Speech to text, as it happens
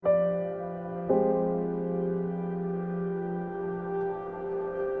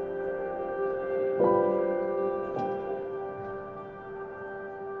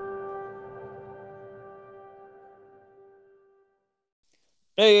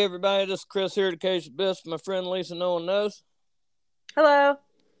Hey everybody, this is Chris here to Case the Best. My friend Lisa, no one knows. Hello.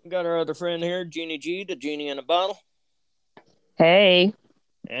 We got our other friend here, Jeannie G, the genie in a bottle. Hey.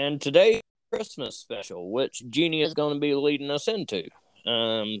 And today's Christmas special, which Jeannie is going to be leading us into.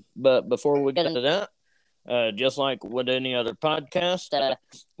 But before we get into that, just like with any other podcast,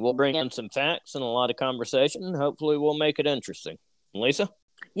 we'll bring in some facts and a lot of conversation. Hopefully we'll make it interesting. Lisa?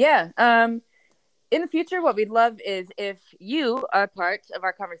 Yeah. In the future, what we'd love is if you are part of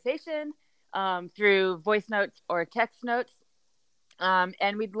our conversation through voice notes or text notes.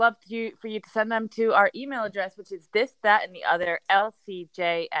 And we'd love for you to send them to our email address, which is this, that, and the other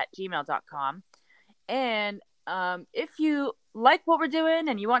lcj@gmail.com. And if you like what we're doing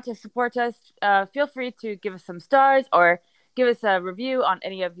and you want to support us, feel free to give us some stars or give us a review on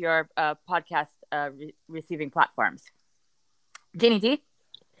any of your podcast receiving platforms. Jeannie D?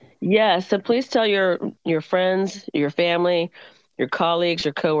 Yeah, so please tell your friends, your family, your colleagues,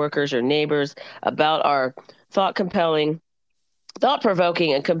 your coworkers, your neighbors about our thought-provoking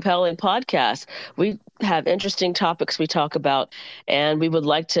and compelling podcast. We have interesting topics we talk about, and we would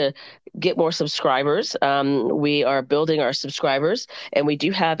like to get more subscribers. We are building our subscribers, and we do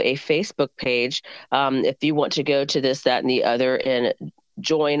have a Facebook page. If you want to go to this, that, and the other and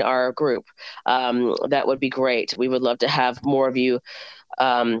join our group, that would be great. We would love to have more of you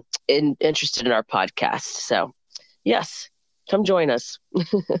interested in our podcast. So, yes, come join us.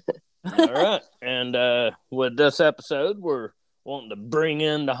 All right. And with this episode, we're wanting to bring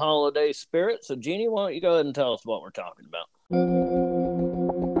in the holiday spirit. So, Jeannie, why don't you go ahead and tell us what we're talking about?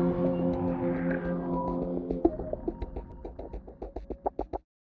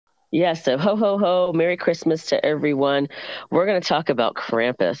 Yeah, so ho, ho, ho, Merry Christmas to everyone. We're going to talk about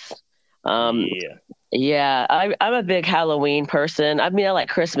Krampus. Yeah, I'm a big Halloween person. I mean, I like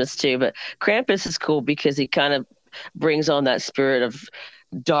Christmas too, but Krampus is cool because he kind of brings on that spirit of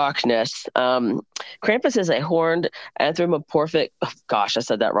darkness. Krampus is a horned anthropomorphic, oh, gosh, I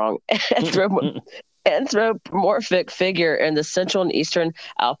said that wrong. Anthropomorphic figure in the central and eastern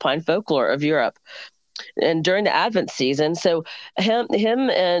alpine folklore of Europe. And during the Advent season, so him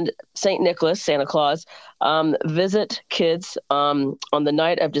and Saint Nicholas, Santa Claus, visit kids on the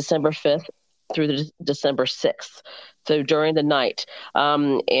night of December 5th through December 6th. So during the night,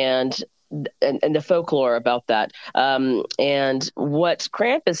 and the folklore about that. And what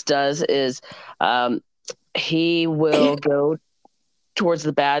Krampus does is he will go towards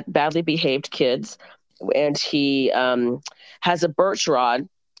the badly behaved kids, and he has a birch rod,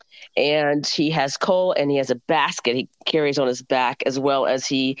 and he has coal, and he has a basket he carries on his back, as well as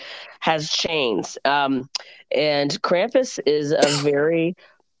he has chains. And Krampus is a very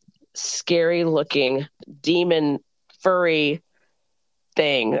scary looking demon furry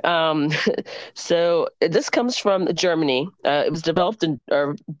thing. So this comes from Germany. It was developed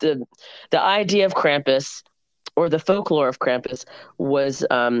or the idea of Krampus, or the folklore of Krampus, was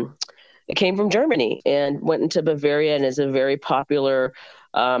it came from Germany and went into Bavaria and is a very popular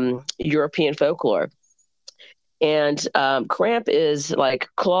European folklore. And Cramp is like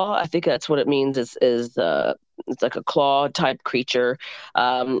claw. I think that's what it means. Is it's like a claw type creature.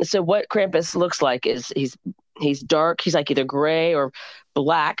 So what Krampus looks like is he's dark. He's like either gray or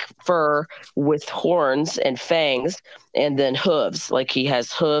black fur with horns and fangs, and then hooves. Like he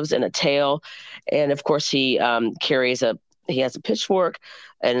has hooves and a tail, and of course he has a pitchfork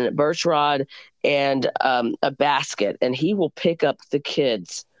and a birch rod and a basket, and he will pick up the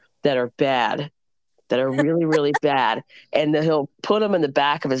kids that are bad, that are really, really bad. And then he'll put them in the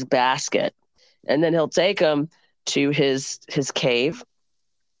back of his basket, and then he'll take them to his cave.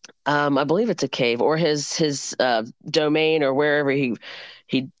 I believe it's a cave, or his domain, or wherever he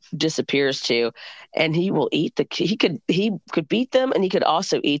disappears to, and he will eat he could beat them, and he could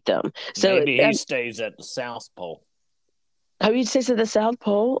also eat them. So maybe he stays at the South Pole. Oh, you say to the South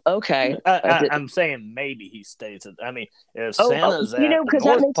Pole? Okay. I'm saying maybe he stays at. I mean, if Santa's at the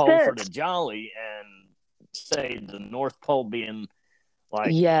North Pole for the jolly, and say the North Pole being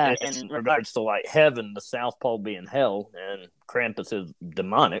like, in regards to like heaven, the South Pole being hell, and Krampus is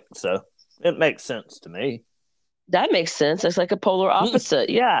demonic, so it makes sense to me. That makes sense. It's like a polar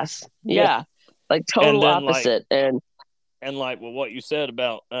opposite. Yes. Yeah. Like total opposite. And like with what you said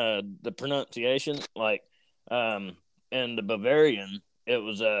about the pronunciation, like in the Bavarian, it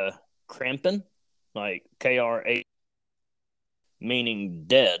was Krampen, like Kra, meaning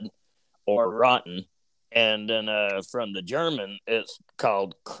dead or rotten. And then from the German, it's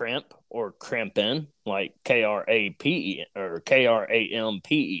called Kramp or Krampen, like Krapen or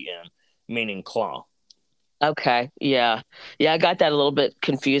Krampen, meaning claw. Okay. Yeah. Yeah. I got that a little bit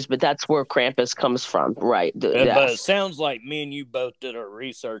confused, but that's where Krampus comes from. Right. But it Yes. sounds like me and you both did our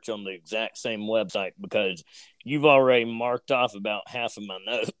research on the exact same website because you've already marked off about half of my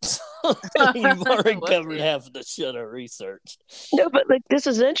notes. You've already covered half of the shit I researched. No, but like this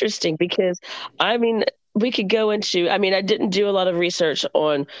is interesting because I mean, we could go into, I mean, I didn't do a lot of research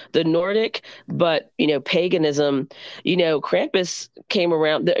on the Nordic, but paganism, Krampus came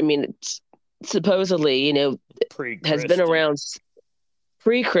around. I mean, supposedly, has been Pre-Christian. around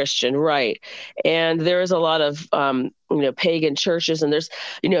pre-Christian, right? And there is a lot of pagan churches, and there's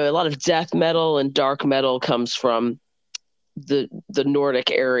a lot of death metal and dark metal comes from the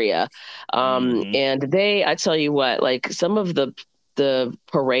Nordic area. And I tell you what, like some of the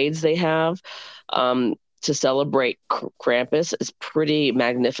parades they have to celebrate Krampus is pretty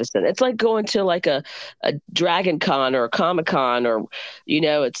magnificent. It's like going to like a Dragon Con or a Comic Con, or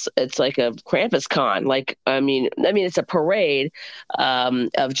it's like a Krampus Con. Like I mean it's a parade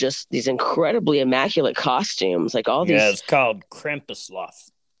of just these incredibly immaculate costumes, like all Yeah, these it's called Krampuslauf.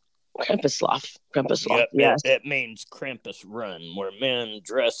 Krampusloft, Yep, yes. it means Krampus Run, where men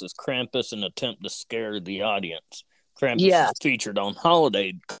dress as Krampus and attempt to scare the audience. Krampus is Yes. featured on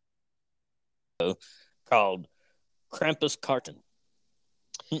holiday called Krampus Karten.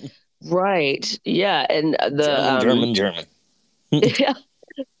 Right. Yeah. And German. yeah,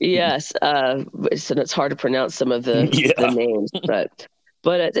 yes. So it's hard to pronounce some of the Yeah. names,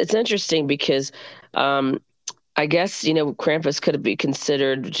 but it's interesting because I guess Krampus could be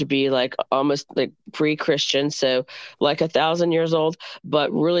considered to be like almost like pre-Christian, so like 1,000 years old,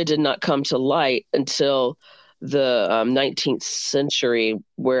 but really did not come to light until the 19th century,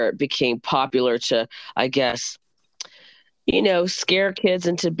 where it became popular to, I guess, scare kids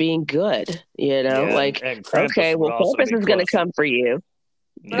into being good. Yeah, Like, and Krampus okay, would well, also Krampus be is going to close. come for you.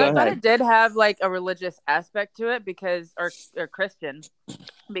 But Go I thought ahead. it did have like a religious aspect to it because, or Christian,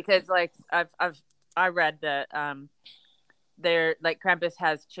 because like I read that they're like Krampus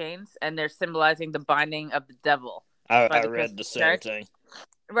has chains and they're symbolizing the binding of the devil. I read the same thing.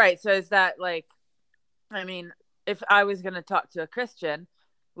 Right. So is that like, I mean, if I was going to talk to a Christian,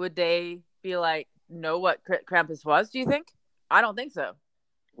 would they be like, know what Krampus was? Do you think? I don't think so.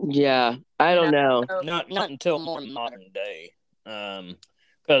 Yeah, I don't know. So, Not until more modern day. Because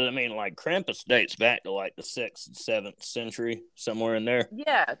I mean, like Krampus dates back to like the 6th and 7th century, somewhere in there.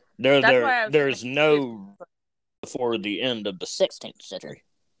 yeah, That's why I was there's no before the end of the 16th century.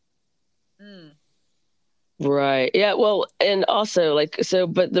 Mm. Right. Yeah. Well, and also like so,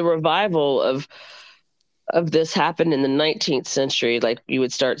 but the revival of this happened in the 19th century. Like you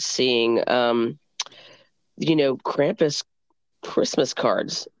would start seeing, Krampus Christmas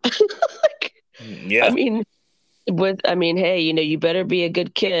cards. Like, Yeah. I mean, hey, you better be a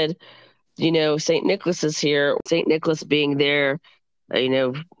good kid. Saint Nicholas is here. Saint Nicholas being there, you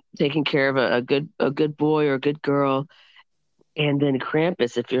know, taking care of a good boy or a good girl. And then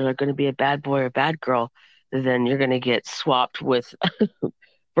Krampus, if you're going to be a bad boy or a bad girl, then you're going to get swapped with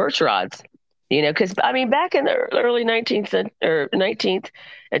birch rods. Because I mean, back in the early 19th and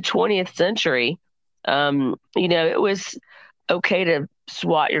 20th century, it was okay to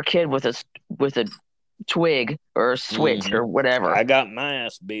swat your kid with a twig or a switch or whatever. I got my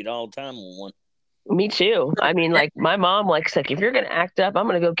ass beat all the time with one. Me too. I mean, like my mom likes like if you're gonna act up, I'm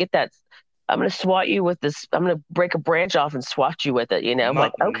gonna go get that. I'm gonna swat you with this. I'm gonna break a branch off and swat you with it. I'm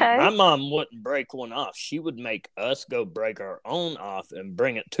like, okay. My mom wouldn't break one off. She would make us go break our own off and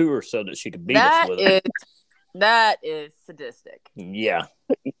bring it to her so that she could beat us with it. That is sadistic. Yeah.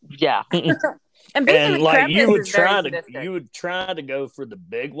 Yeah. And like you would try to go for the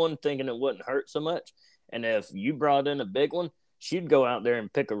big one thinking it wouldn't hurt so much. And if you brought in a big one, she'd go out there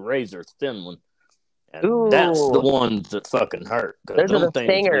and pick a razor thin one. And that's the ones that fucking hurt. Those are the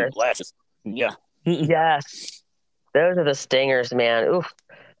stingers. Yeah. Yes. Those are the stingers, man. Oof.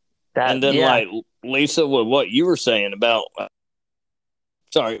 And then like Lisa, what you were saying about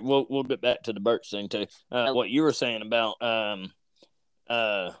sorry, we'll get back to the birch thing too. What you were saying about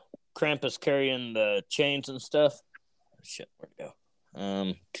Krampus carrying the chains and stuff. Shit, where'd it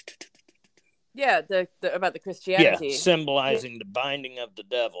go? Yeah, the about the Christianity. Yeah, symbolizing the binding of the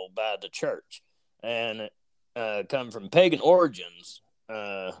devil by the church, and come from pagan origins.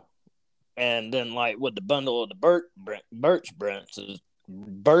 And then like with the bundle of the birch branches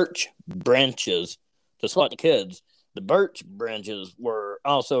to swat the kids. The birch branches were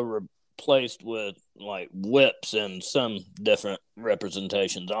also replaced with like whips and some different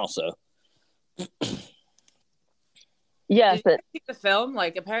representations also. Yes. Did you see the film?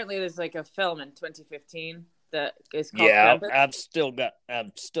 Like apparently there's like a film in 2015 that is called Krampus. I've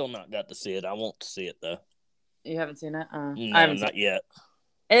still not got to see it. I want to see it though. You haven't seen it? I No, haven't not yet.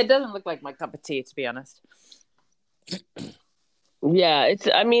 It doesn't look like my cup of tea, to be honest. Yeah, it's.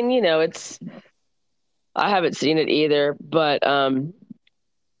 I mean, it's. I haven't seen it either, but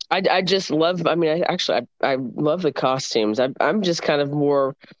I just love. I mean, I love the costumes. I'm just kind of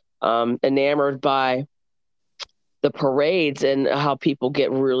more enamored by the parades and how people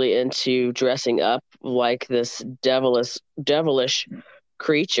get really into dressing up like this devilish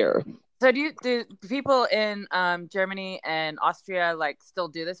creature. So do people in Germany and Austria like still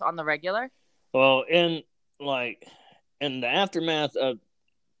do this on the regular? Well, in the aftermath of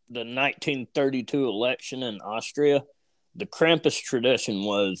the 1932 election in Austria, the Krampus tradition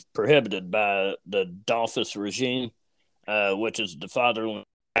was prohibited by the Dollfuss regime, which is the fatherland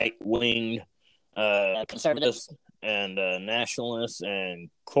right-wing conservatives and nationalists and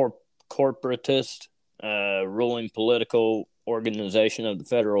corporatist ruling political organization of the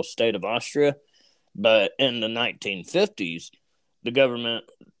federal state of Austria. But in the 1950s, the government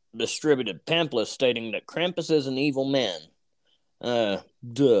distributed pamphlets stating that Krampus is an evil man. But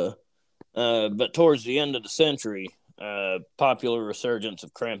towards the end of the century, popular resurgence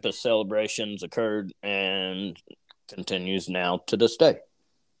of Krampus celebrations occurred and continues now to this day.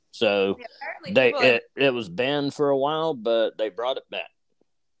 So it was banned for a while, but they brought it back.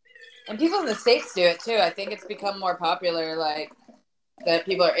 And people in the States do it too. I think it's become more popular, like that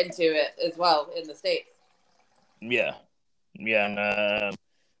people are into it as well in the States. Yeah. And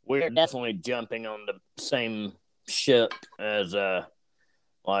we're definitely jumping on the same ship as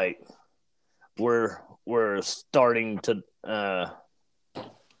like we're starting to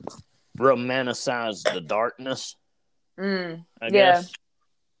romanticize the darkness. I guess.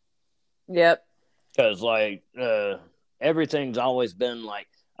 Yep. Because like everything's always been like,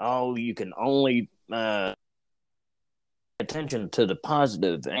 oh, you can only pay attention to the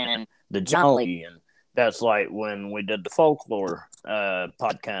positive and the jolly, and that's like when we did the folklore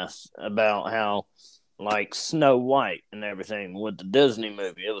podcast about how like Snow White and everything with the Disney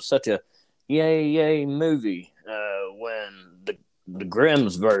movie. It was such a yay movie when the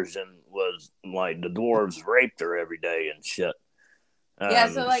Grimm's version was like the dwarves raped her every day and shit.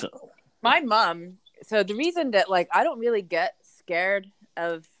 My mom. So the reason that like I don't really get scared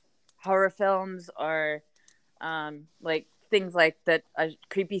of horror films or like things like that,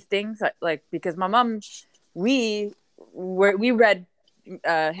 creepy things, like because my mom, we read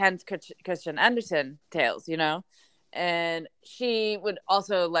Hans Christian Andersen tales, and she would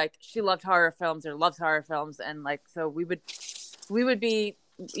also like, she loved horror films or loves horror films, and like so we would be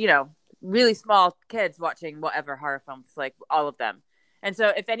really small kids watching whatever horror films, like all of them. And so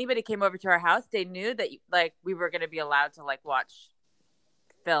if anybody came over to our house, they knew that like we were going to be allowed to like watch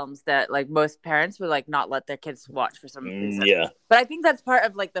films that like most parents would like not let their kids watch for some reason. Yeah. But I think that's part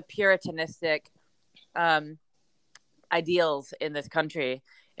of like the puritanistic ideals in this country,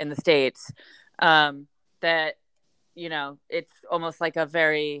 in the States, that it's almost like a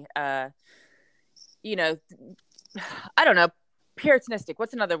very I don't know, puritanistic.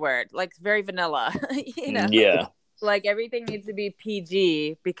 What's another word? Like very vanilla. Yeah. Like everything needs to be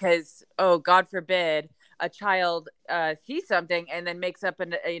PG because, oh, God forbid a child sees something and then makes up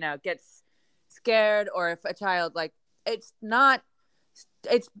and gets scared, or if a child like it's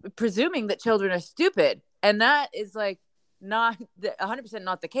presuming that children are stupid, and that is like not 100%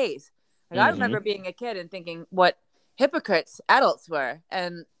 not the case. Like I remember being a kid and thinking what hypocrites adults were,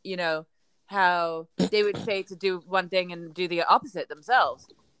 and how they would say to do one thing and do the opposite themselves.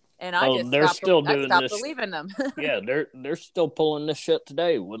 And I stopped believing them. Yeah, they're still pulling this shit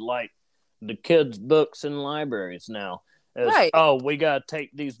today with like the kids' books in libraries now. Right. Oh, we gotta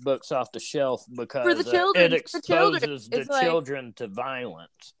take these books off the shelf because for the children, it exposes the children to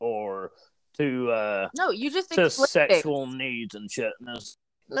violence or to to sexual needs and shit.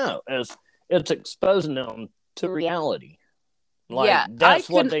 And it's exposing them to reality. Like that's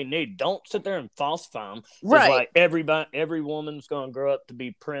what they need. Don't sit there and falsify them. Right. Like every woman's gonna grow up to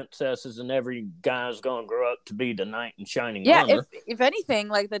be princesses, and every guy's gonna grow up to be the knight in shining armor. If anything,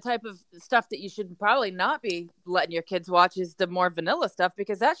 like the type of stuff that you should probably not be letting your kids watch is the more vanilla stuff,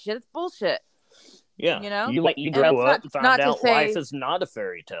 because that shit is bullshit. Yeah, you grow up and find out life is not a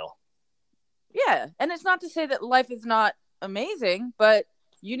fairy tale. Yeah, and it's not to say that life is not amazing, but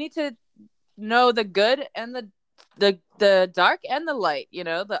you need to know the good and the dark and the light,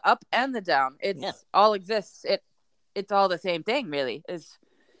 the up and the down. All exists. It's all the same thing, really.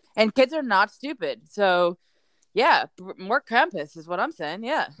 And kids are not stupid. So yeah, more Krampus is what I'm saying.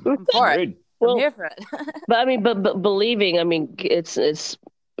 Yeah, I'm for it. I'm here for it. but believing, it's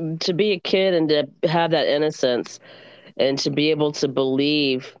to be a kid and to have that innocence and to be able to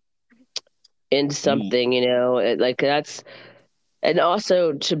believe into something, like that's, and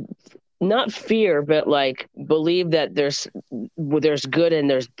also to not fear, but like believe that there's good and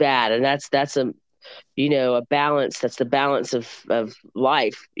there's bad, and that's a balance. That's the balance of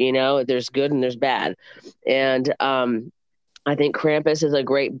life. There's good and there's bad, and I think Krampus is a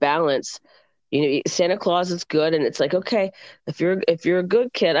great balance. Santa Claus is good, and it's like, okay, if you're a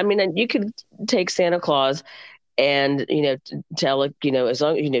good kid, I mean, you could take Santa Claus and tell as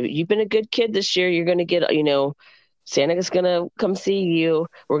long you've been a good kid this year, you're going to get Santa's going to come see you.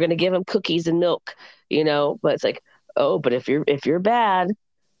 We're going to give him cookies and milk, but it's like, oh, but if you're bad,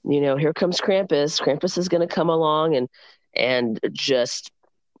 here comes Krampus. Krampus is going to come along and just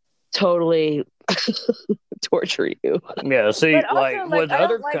totally torture you. Yeah, see, but also, like with I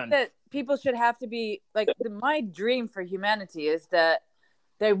other don't like that people should have to be like, my dream for humanity is that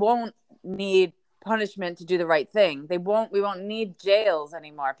they won't need punishment to do the right thing. We won't need jails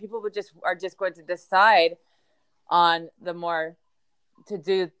anymore. People are just going to decide on the right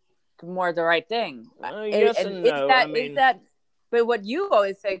thing. Yes and no. But what you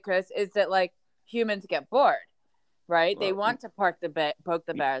always say, Chris, is that like humans get bored, right? They want to poke the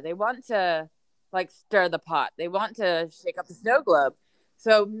bear. They want to like stir the pot. They want to shake up the snow globe.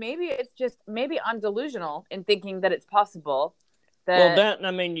 So maybe I'm delusional in thinking that it's possible.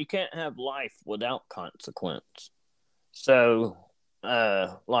 You can't have life without consequence. So,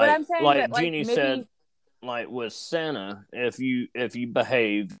 like Jeannie said, like with Santa, if you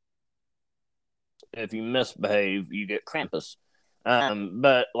misbehave, you get Krampus.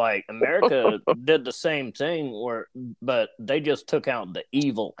 But like America did the same thing but they just took out the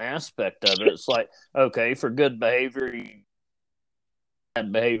evil aspect of it. It's like, okay, for good behavior,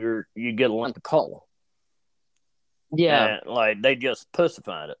 bad behavior, you get a lump of coal. Yeah. Like they just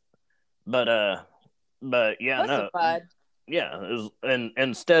pussified it. But yeah, pussified. No. Yeah, and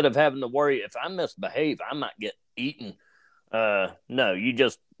instead of having to worry if I misbehave, I might get eaten. No, you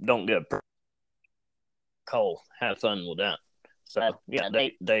just don't get coal. Have fun with that. So yeah,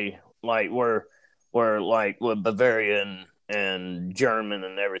 they like were like with Bavarian and German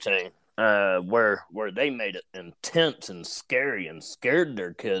and everything, where they made it intense and scary and scared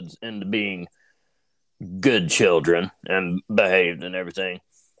their kids into being good children and behaved and everything.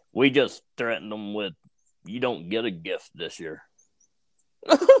 We just threatened them with, you don't get a gift this year.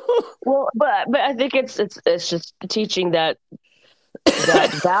 Well, but I think it's just teaching that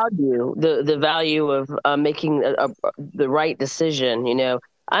value, the value of making the right decision.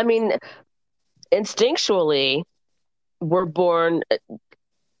 I mean, instinctually, we're born.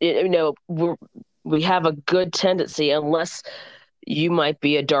 We have a good tendency, unless you might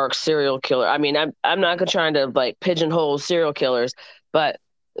be a dark serial killer. I mean, I'm not trying to like pigeonhole serial killers, but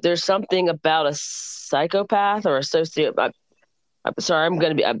there's something about a psychopath or a sociopath. I'm sorry,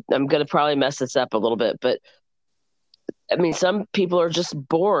 I'm gonna probably mess this up a little bit, but I mean, some people are just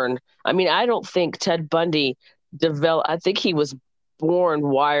born. I mean, I don't think Ted Bundy developed. I think he was born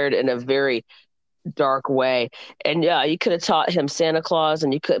wired in a very dark way. And yeah, you could have taught him Santa Claus,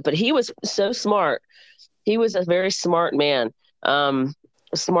 but he was so smart. He was a very smart man, a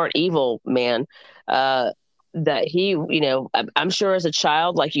smart evil man. That he, I'm sure as a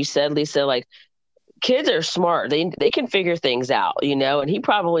child, like you said, Lisa, like kids are smart. They can figure things out, and he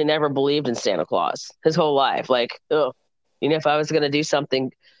probably never believed in Santa Claus his whole life. Like, oh, if I was going to do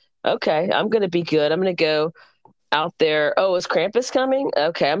something, okay, I'm going to be good. I'm going to go out there. Oh, is Krampus coming?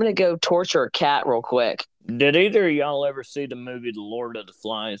 Okay, I'm going to go torture a cat real quick. Did either of y'all ever see the movie The Lord of the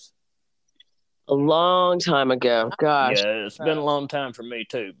Flies? A long time ago. Gosh. Yeah, it's been a long time for me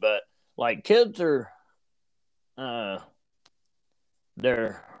too. But like kids are,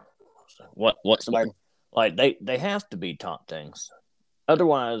 they're what's the word? Like they have to be taught things.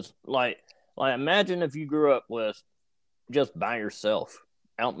 Otherwise, like imagine if you grew up with just by yourself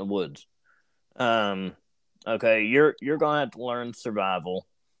out in the woods. Okay, you're gonna have to learn survival.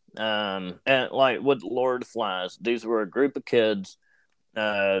 And like with Lord of the Flies, these were a group of kids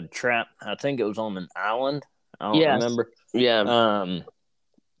trapped. I think it was on an island. I don't remember. Yeah.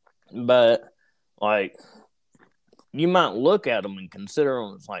 But like you might look at them and consider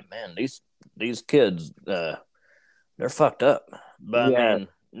them. It's like, man, these kids, they're fucked up. But I mean,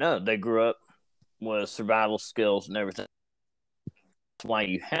 no, they grew up with survival skills and everything. That's why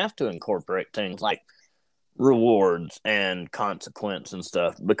you have to incorporate things like rewards and consequence and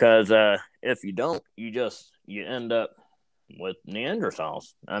stuff. Because if you don't, you end up with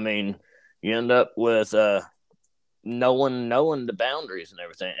Neanderthals. I mean, you end up with knowing the boundaries and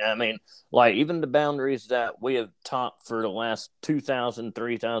everything. I mean, like even the boundaries that we have taught for the last 2,000,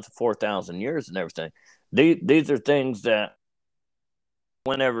 3,000, 4,000 years and everything. These are things that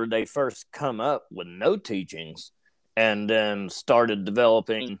whenever they first come up with no teachings and then started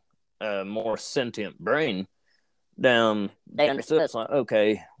developing a more sentient brain, then they understood it's like,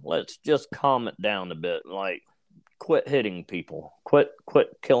 okay, let's just calm it down a bit. Like, quit hitting people, quit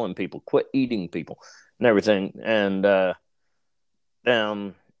killing people, quit eating people, and everything. And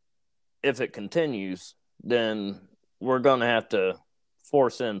if it continues, then we're gonna have to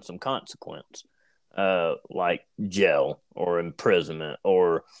force in some consequence, like jail or imprisonment,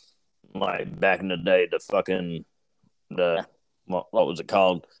 or like back in the day, the what was it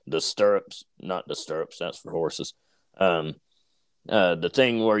called? The stirrups, not the stirrups. That's for horses. The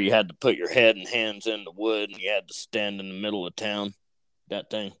thing where you had to put your head and hands in the wood and you had to stand in the middle of town. That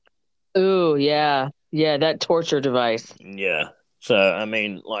thing. Ooh, yeah. Yeah, that torture device. Yeah. So I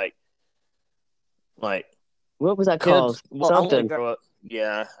mean, like What was that kids. called? Well, Something. grow up.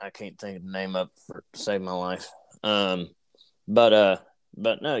 Yeah, I can't think of the name up for to save my life. But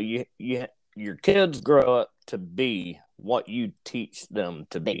no, your kids grow up to be what you teach them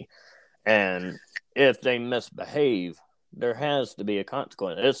to be, and if they misbehave, there has to be a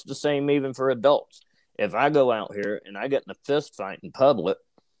consequence. It's the same even for adults. If I go out here and I get in a fist fight in public,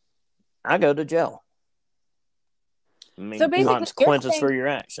 I go to jail. I mean, so consequences for your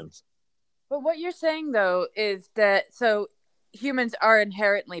actions. But what you're saying, though, is that so humans are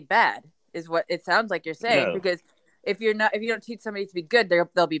inherently bad, is what it sounds like you're saying. No. Because if you don't teach somebody to be good,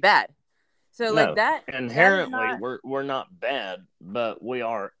 they'll be bad. So no. Like that inherently, we're not bad, but we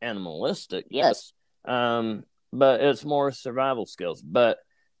are animalistic. Yes. But it's more survival skills. But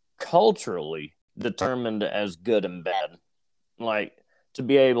culturally determined as good and bad, like to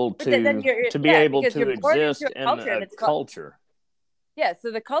be able to exist in a culture. Yeah,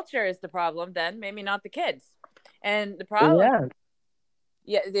 so the culture is the problem then, maybe not the kids. And the problem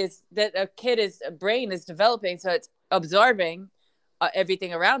is that a brain is developing, so it's absorbing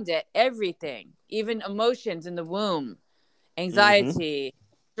everything around it, everything, even emotions in the womb, anxiety,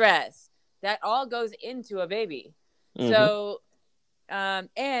 stress, that all goes into a baby. So,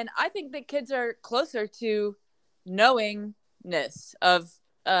 and I think that kids are closer to knowingness of,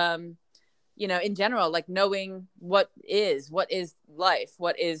 in general, like knowing what is life,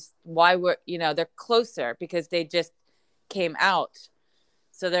 why we're, they're closer because they just came out.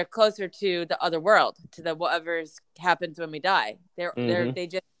 So they're closer to the other world, to the whatever's happens when we die. They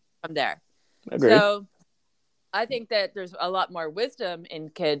just come there. Agreed. So I think that there's a lot more wisdom in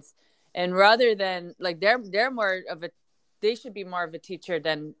kids, and rather than like they're more of they should be more of a teacher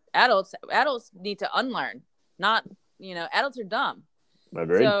than adults. Adults need to unlearn, not adults are dumb.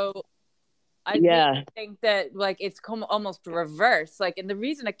 Agreed. So I think that like it's almost reverse. Like, and the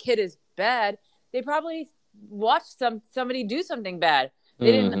reason a kid is bad, they probably watched somebody do something bad.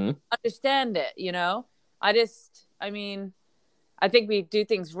 They didn't understand it, I think we do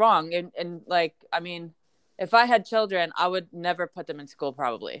things wrong. And like, if I had children, I would never put them in school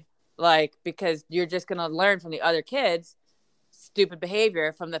probably. Like, because you're just going to learn from the other kids stupid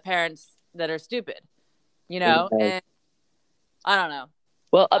behavior from the parents that are stupid, and I don't know.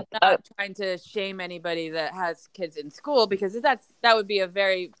 Well, I'm not trying to shame anybody that has kids in school, because that would be a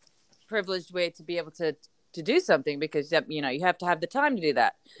very privileged way to be able to do something, because you have to have the time to do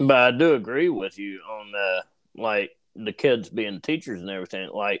that. But I do agree with you on like the kids being teachers and everything.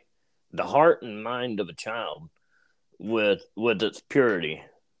 Like the heart and mind of a child with its purity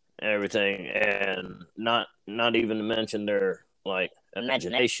and everything, and not even to mention their like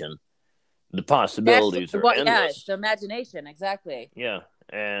imagination. The possibilities are endless. Yes, the imagination, exactly. Yeah,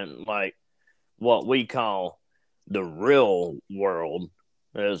 and like what we call the real world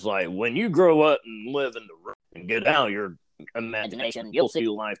is like when you grow up and live in the real and get out of your imagination, you'll see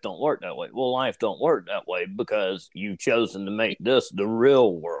life don't work that way. Well, life don't work that way because you've chosen to make this the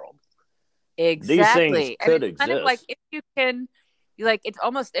real world. Exactly. These things could exist. Kind of like if you can, like it's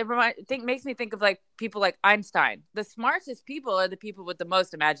almost makes me think of like people like Einstein. The smartest people are the people with the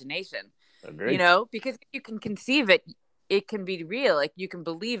most imagination. Agreed. Because if you can conceive it, it can be real. Like you can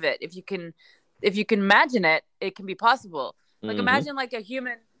believe it. If you can imagine it, it can be possible. Like imagine like a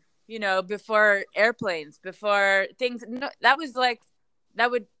human, before airplanes, before things. No,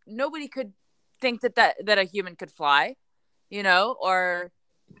 nobody could think that a human could fly, or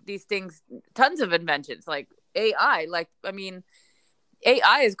these things. Tons of inventions like AI. Like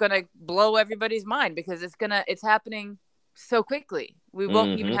AI is going to blow everybody's mind because it's happening so quickly. We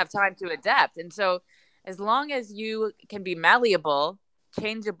won't even have time to adapt. And so as long as you can be malleable,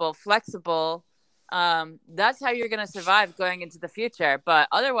 changeable, flexible, that's how you're going to survive going into the future. But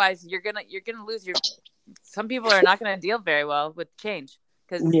otherwise you're going to lose some people are not going to deal very well with change,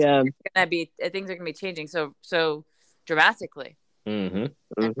 because things are going to be changing so dramatically. Mm-hmm.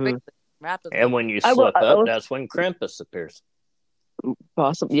 and Mm-hmm. rapidly. And when you I will. slip up, that's when Krampus appears.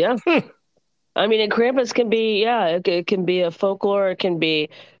 Possible. Yeah. I mean, and Krampus can be. Yeah, it can be a folklore. It can be.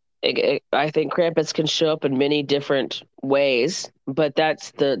 I think Krampus can show up in many different ways, but that's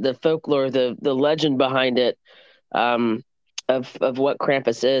the folklore, the legend behind it, um, of what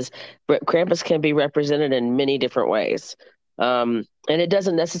Krampus is. But Krampus can be represented in many different ways, and it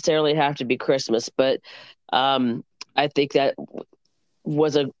doesn't necessarily have to be Christmas. But I think that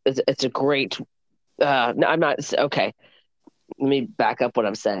it's a great. No, I'm not okay. Let me back up what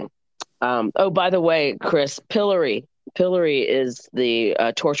I'm saying. Oh, by the way, Chris, pillory. Pillory is the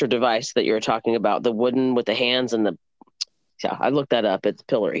torture device that you were talking about, the wooden with the hands and the. Yeah, I looked that up. It's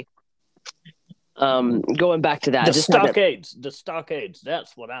pillory. Going back to that, The stockades. The stockades.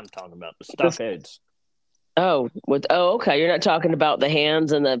 That's what I'm talking about. The stockades. Okay. You're not talking about the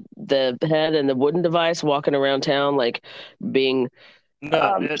hands and the head and the wooden device walking around town like being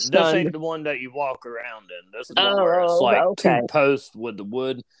No, this stunned. ain't the one that you walk around in. This is the one where it's like Okay. two posts with the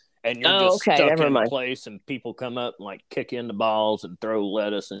wood, and you're just Okay. stuck Never in mind. place, and people come up and like kick you in the balls and throw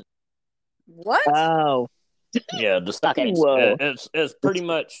lettuce. And What? Oh, yeah, the stockades. whoa. It's pretty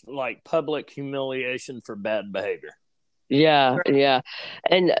much like public humiliation for bad behavior. Yeah, yeah.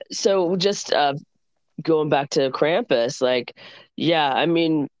 And so just going back to Krampus, like, yeah, I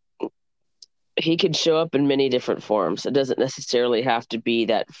mean, he can show up in many different forms. It doesn't necessarily have to be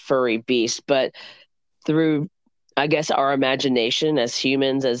that furry beast, but through, I guess, our imagination as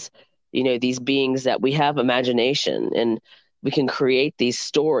humans, as these beings that we have imagination and we can create these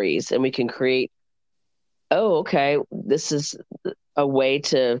stories and we can create, oh, okay, this is a way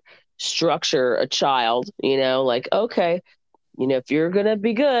to structure a child, like, okay, if you're going to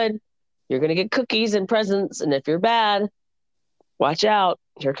be good, you're going to get cookies and presents. And if you're bad, watch out.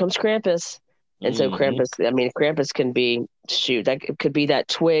 Here comes Krampus. And so Krampus can be, shoot, that could be that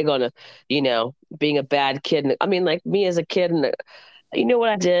twig on being a bad kid. I mean, like me as a kid, and you know what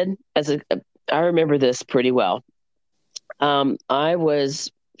I did I remember this pretty well. I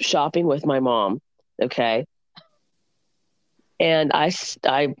was shopping with my mom. Okay. And I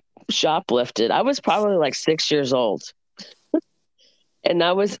shoplifted. I was probably like 6 years old. And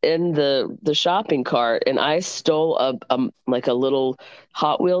I was in the shopping cart and I stole like a little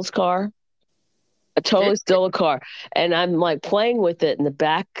Hot Wheels car. I totally stole a car. And I'm like playing with it in the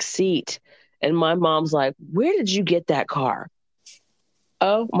back seat. And my mom's like, "Where did you get that car?"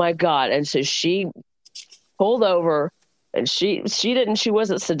 Oh my God. And so she pulled over and she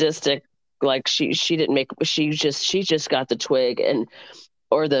wasn't sadistic. Like she just got the twig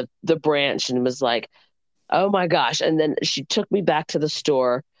or the branch and was like, oh my gosh. And then she took me back to the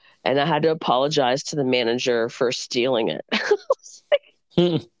store and I had to apologize to the manager for stealing it.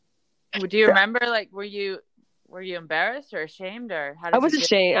 Do you remember, like, were you embarrassed or ashamed, or how did I was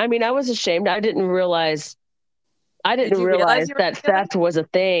ashamed. I mean, I was ashamed. I didn't realize that theft was a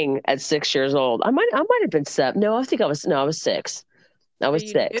thing at 6 years old. I might have been 7. No, I was 6. I was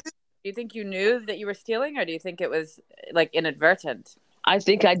 6. Do you think you knew that you were stealing, or do you think it was like inadvertent? I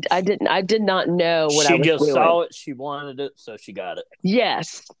think I did not know what I was doing. She just saw it. She wanted it, so she got it.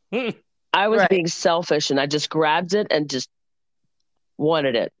 Yes. I was being selfish and I just grabbed it and just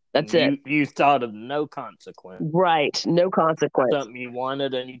wanted it. That's it. You thought of no consequence. Right. No consequence. Something you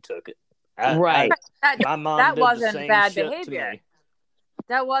wanted and you took it. Right. My mom that did wasn't the same bad shit behavior. to me.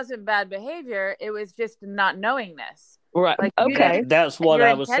 That wasn't bad behavior. It was just not knowingness. Right. Like, okay. That's what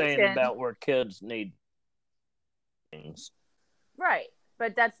I was saying about where kids need things. Right.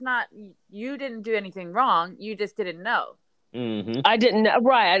 But that's not, you didn't do anything wrong. You just didn't know. Mm-hmm. I didn't know.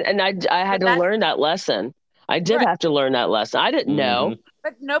 Right. And I had to learn that lesson. I did have to learn that lesson. I didn't know.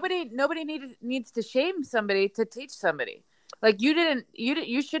 But nobody needs to shame somebody to teach somebody. Like you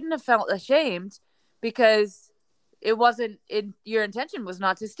shouldn't have felt ashamed because it wasn't your intention was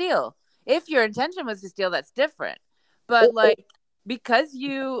not to steal. If your intention was to steal, that's different. But like, because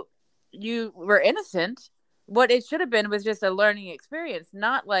you were innocent, what it should have been was just a learning experience,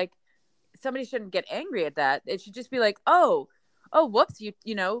 not like somebody shouldn't get angry at that. It should just be like, oh, whoops,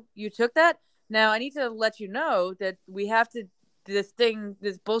 you took that. Now I need to let you know that we have to this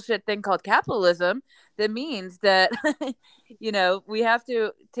bullshit thing called capitalism that means that we have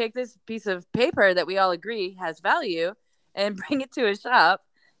to take this piece of paper that we all agree has value and bring it to a shop,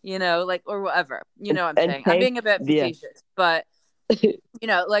 or whatever. I'm saying I'm being a bit facetious, but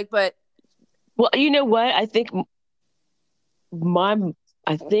but well, you know what? I think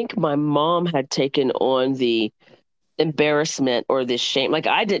my mom had taken on the embarrassment or the shame. Like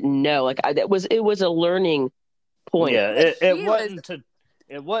I didn't know. Like it was a learning point. Yeah, it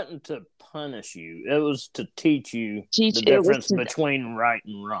wasn't to punish you. It was to teach you Teach the it was difference to, between right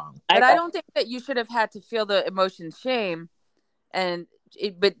and wrong. But I don't think that you should have had to feel the emotion shame,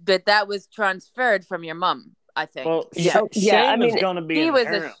 but that was transferred from your mom, I think. Well, yeah. I shame is mean, going to be he was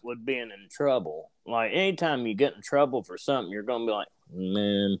inherent with being in trouble. Like, anytime you get in trouble for something, you're going to be like,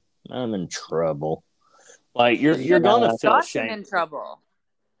 man, I'm in trouble. Like, you're going to feel gotten shame. in trouble.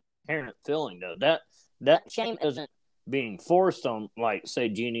 Inherent feeling, though. That shame isn't being forced on, like, say,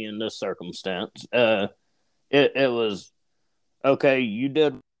 Jeannie in this circumstance. It was, okay, you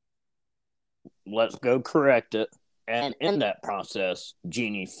did, let's go correct it. And in that process,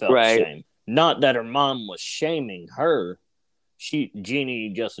 Jeannie felt Right. shame. Not that her mom was shaming her.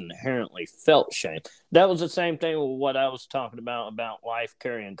 Jeannie just inherently felt shame. That was the same thing with what I was talking about life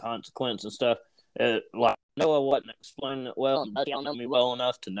carrying consequence and stuff. Like, Noah wasn't explaining it well, but y'all know me well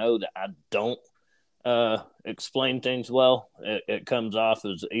enough to know that I don't explain things well. It comes off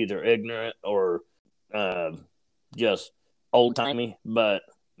as either ignorant or just old-timey, but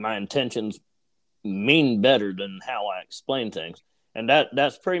my intentions mean better than how I explain things. And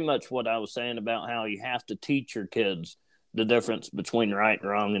that's pretty much what I was saying about how you have to teach your kids the difference between right and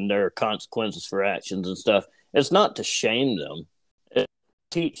wrong and their consequences for actions and stuff. It's not to shame them. It's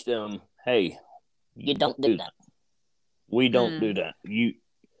to teach them, hey, you don't do that. We don't do that.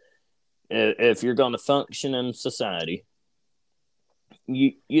 If you're going to function in society,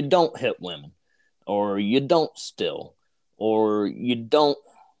 you don't hit women, or you don't steal, or you don't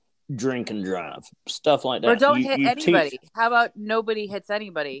drink and drive, stuff like that. Or don't hit anybody. How about nobody hits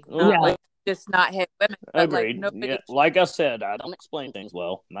anybody? Not like just not hit women. But agreed. Like nobody... Like I said, I don't explain things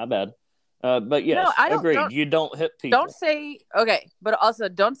well. My bad. But yes, no, agreed. You don't hit people. Don't say, okay, but also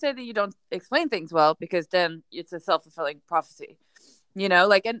don't say that you don't explain things well, because then it's a self-fulfilling prophecy. You know,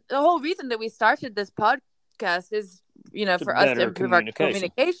 like, and the whole reason that we started this podcast is, you know, for us to improve our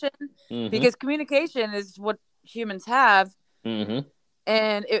communication, because communication is what humans have. And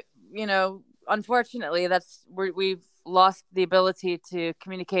it, you know, unfortunately, we've lost the ability to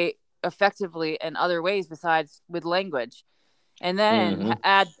communicate effectively in other ways besides with language. And then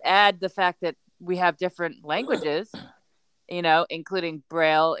add the fact that we have different languages, you know, including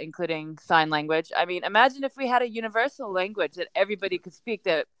Braille, including sign language. I mean, imagine if we had a universal language that everybody could speak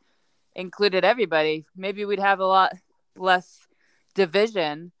that included everybody. Maybe we'd have a lot less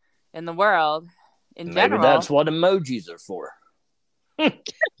division in the world in general. Maybe that's what emojis are for.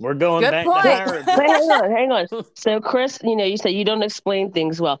 We're going Good back point. to hierarchy. Hang on. So, Chris, you know, you say you don't explain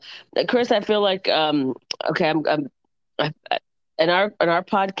things well. Chris, I feel like, okay, I'm in our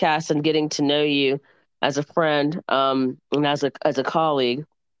podcast and getting to know you as a friend, and as a colleague,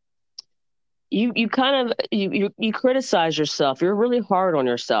 you kind of you criticize yourself. You're really hard on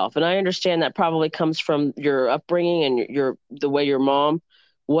yourself, and I understand that probably comes from your upbringing and the way your mom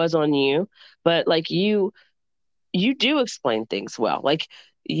was on you. But like you do explain things well. Like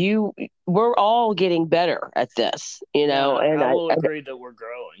we're all getting better at this, you know. Yeah, and I will agree that we're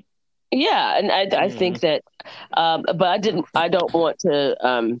growing. Yeah, and I think that, but I don't want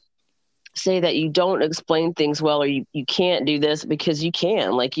to say that you don't explain things well, or you can't do this, because you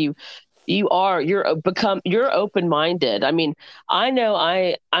can. Like you're open-minded. I mean, I know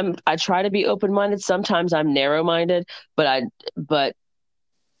I try to be open-minded. Sometimes I'm narrow-minded, but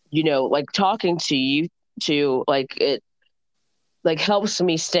you know, like talking to you like it like helps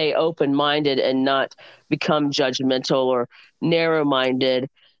me stay open-minded and not become judgmental or narrow-minded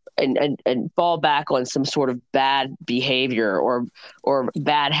and fall back on some sort of bad behavior or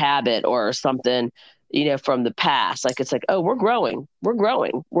bad habit or something, you know, from the past. Like, it's like, oh, we're growing.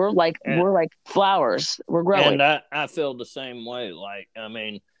 We're like flowers. We're growing. And I feel the same way. Like, I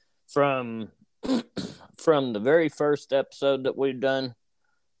mean, from the very first episode that we've done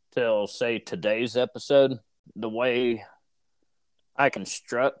till, say, today's episode, the way I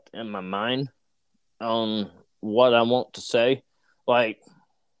construct in my mind on what I want to say, like,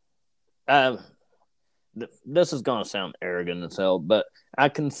 this is going to sound arrogant as hell, but I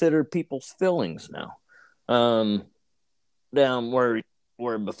consider people's feelings now. Down where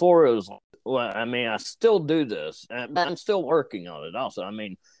before it was, well, I mean, I still do this, but I'm still working on it also. I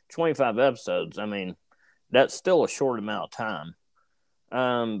mean, 25 episodes, I mean, that's still a short amount of time.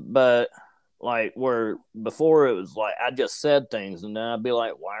 But like, where before it was like I just said things and then I'd be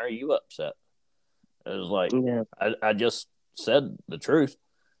like, why are you upset? It was like, yeah. I just said the truth.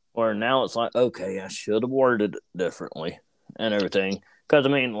 Or now it's like, okay, I should have worded it differently and everything. Because, I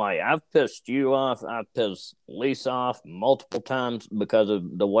mean, like, I've pissed you off. I've pissed Lisa off multiple times because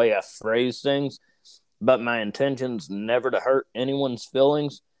of the way I phrase things. But my intention's never to hurt anyone's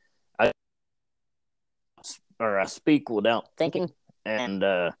feelings. I speak without thinking. And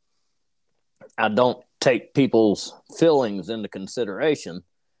I don't take people's feelings into consideration,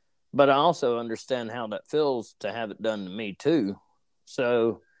 but I also understand how that feels to have it done to me too.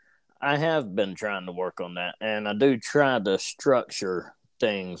 So I have been trying to work on that, and I do try to structure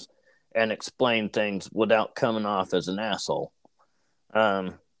things and explain things without coming off as an asshole.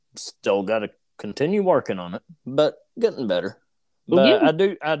 Still got to continue working on it, but getting better. But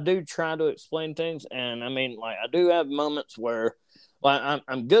I do try to explain things, and I mean, like, I do have moments where, like,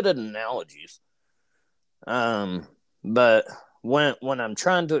 I'm good at analogies. But when I'm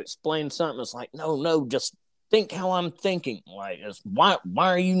trying to explain something, it's like, no, just think how I'm thinking. Like, it's why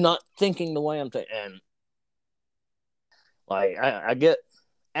are you not thinking the way I'm thinking? And like, I get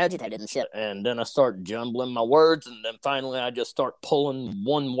agitated and shit, and then I start jumbling my words, and then finally I just start pulling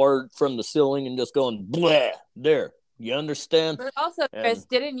one word from the ceiling and just going blah. There, you understand? But also, Chris,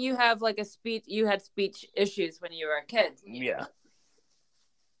 didn't you have like a speech? You had speech issues when you were a kid. Yeah.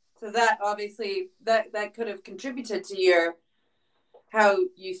 So that obviously that could have contributed to your how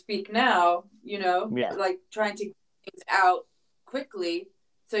you speak now. You know, like trying to get things out quickly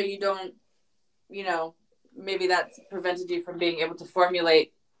so you don't, you know, maybe that's prevented you from being able to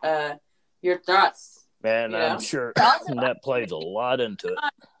formulate your thoughts. And I'm sure that plays a lot into it.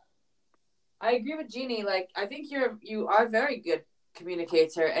 I agree with Jeannie. Like, I think you are very good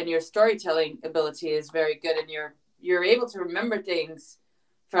communicator, and your storytelling ability is very good, and you're able to remember things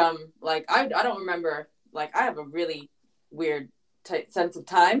from, like, I don't remember, like, I have a really weird sense of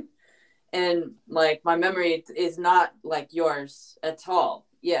time, and like my memory is not like yours at all.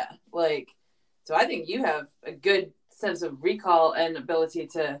 Yeah, like, so I think you have a good sense of recall and ability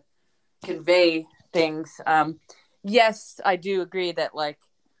to convey things. Yes, I do agree that, like,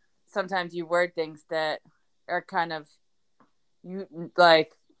 sometimes you word things that are kind of, you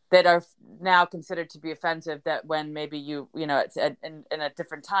like, that are now considered to be offensive, that when maybe you know, it's in a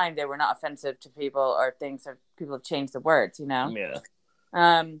different time, they were not offensive to people, or things, or people have changed the words, you know? Yeah.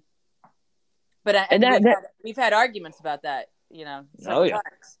 But we've had arguments about that, you know,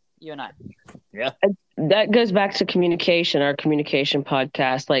 times, you and I. Yeah. That goes back to communication, our communication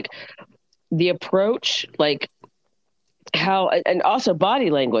podcast, like the approach, like how, and also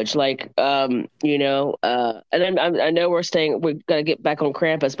body language, like, you know, and I know we're going to get back on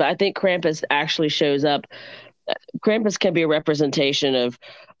Krampus, but I think Krampus actually shows up. Krampus can be a representation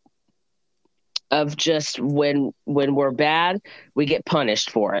of just when we're bad, we get punished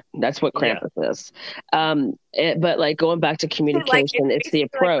for it. That's what Krampus is. But like, going back to communication, it's the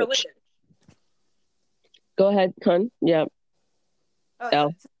approach. Like, go ahead, Hun. Yeah.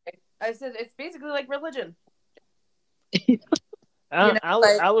 Oh, I said it's basically like religion.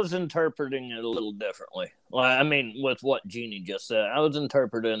 I was interpreting it a little differently. Like, I mean, with what Jeannie just said, I was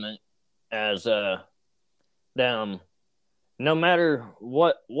interpreting it as no matter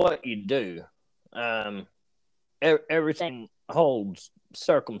what you do, everything holds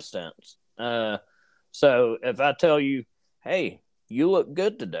circumstance. So if I tell you, hey, you look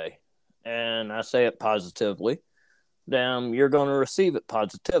good today, and I say it positively, then you're going to receive it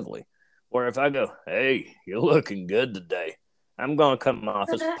positively. Or if I go, hey, you're looking good today, I'm going to come off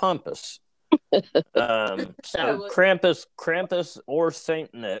as pompous. So Krampus or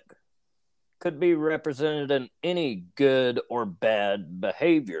Saint Nick could be represented in any good or bad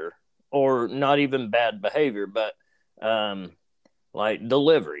behavior, or not even bad behavior, but like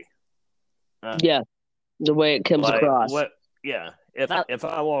delivery. The way it comes across. If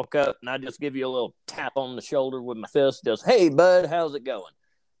I walk up and I just give you a little tap on the shoulder with my fist, just, hey, bud, how's it going?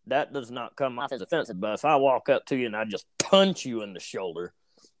 That does not come off as offensive. But if I walk up to you and I just punch you in the shoulder,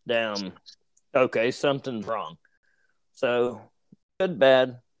 then, okay, something's wrong. So, good,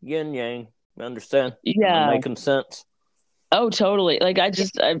 bad, yin, yang, understand? Yeah. Am I making sense? Oh, totally. Like,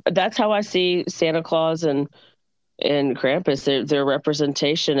 that's how I see Santa Claus and Krampus. They're a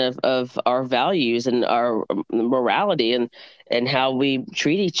representation of our values and our morality and how we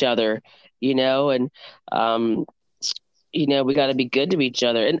treat each other, you know, and you know, we got to be good to each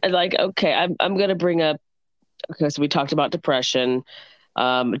other. And like, okay, I'm going to bring up, because we talked about depression.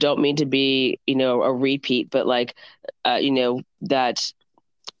 Don't mean to be, you know, a repeat, but like, you know, that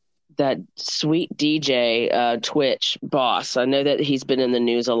sweet DJ, Twitch boss. I know that he's been in the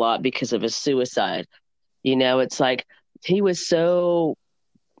news a lot because of his suicide. You know, it's like, he was so,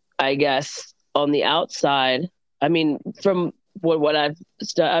 I guess, on the outside. I mean, from what I've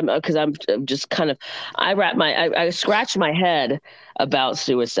done, because I'm just kind of, I scratch my head about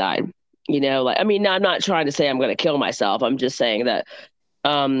suicide. You know, like, I mean, I'm not trying to say I'm going to kill myself. I'm just saying that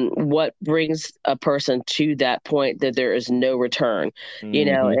what brings a person to that point that there is no return, you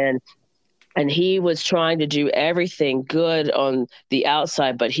know, and he was trying to do everything good on the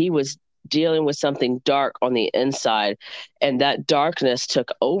outside, but he was dealing with something dark on the inside, and that darkness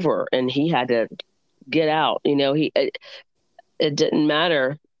took over, and he had to get out. It didn't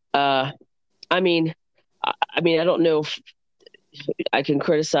matter. I mean, I don't know if I can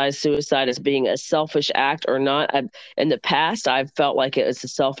criticize suicide as being a selfish act or not. In the past, I've felt like it was a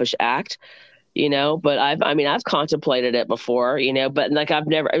selfish act, but I've contemplated it before, but like I've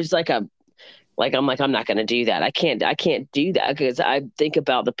never, it was like I'm not going to do that. I can't do that because I think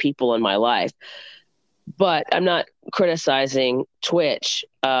about the people in my life, but I'm not criticizing Twitch.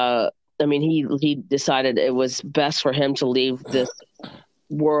 He decided it was best for him to leave this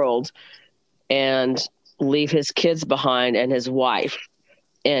world and leave his kids behind and his wife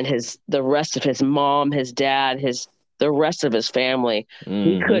and the rest of his mom, his dad, the rest of his family.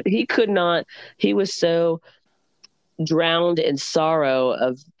 Mm-hmm. He could not. He was so drowned in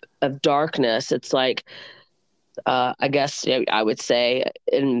sorrow of darkness. It's like, I guess I would say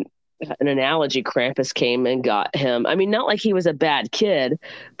in an analogy, Krampus came and got him. I mean, not like he was a bad kid,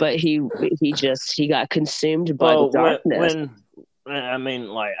 but he got consumed by the darkness.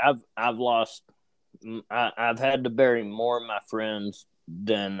 I've had to bury more of my friends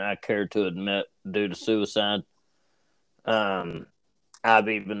than I care to admit due to suicide. I've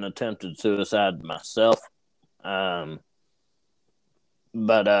even attempted suicide myself. But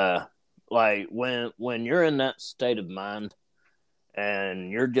when you're in that state of mind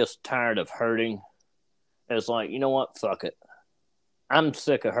and you're just tired of hurting, it's like, you know what? Fuck it. I'm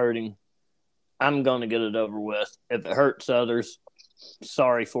sick of hurting. I'm going to get it over with. If it hurts others,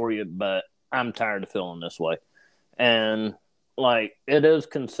 sorry for you, but I'm tired of feeling this way. And it is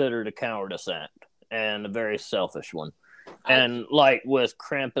considered a cowardice act and a very selfish one. And with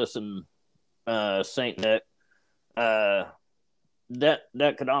Krampus and Saint Nick,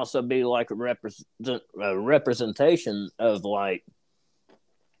 that could also be like a representation of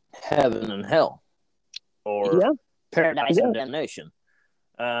heaven and hell, or paradise and damnation.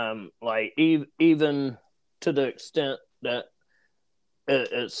 Even to the extent that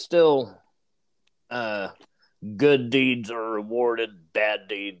it's still good deeds are rewarded, bad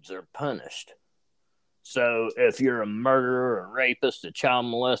deeds are punished. So if you're a murderer, a rapist, a child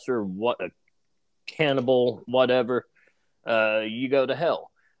molester, a cannibal, whatever, you go to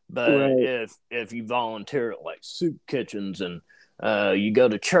hell. But if you volunteer at soup kitchens and you go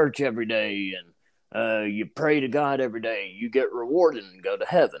to church every day and you pray to God every day, you get rewarded and go to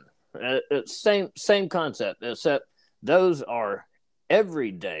heaven. It's same concept, except those are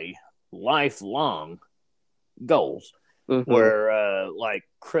everyday, lifelong goals. Mm-hmm. Where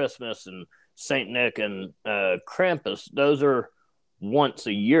Christmas and Saint Nick and Krampus, those are once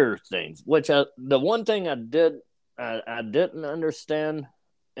a year things. Which the one thing I didn't understand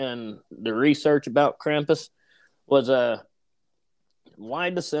in the research about Krampus was why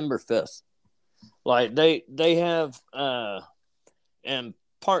December 5th? They have in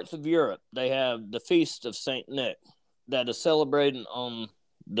parts of Europe, they have the feast of Saint Nick that is celebrated on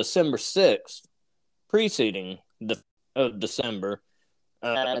December 6th, preceding of December,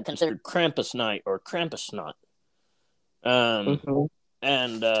 considered Krampus night or Krampus night. And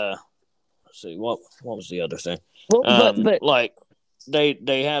let's see, what was the other thing? Well, but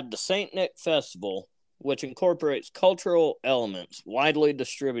they have the Saint Nick Festival, which incorporates cultural elements widely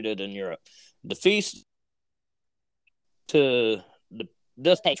distributed in Europe. The feast to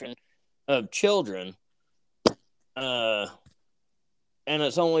this patron of children, and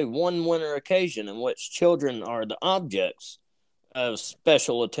it's only one winter occasion in which children are the objects of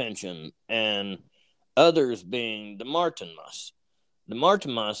special attention, and others being the Martinmas. The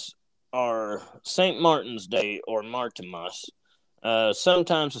Martinmas are St. Martin's Day or Martinmas,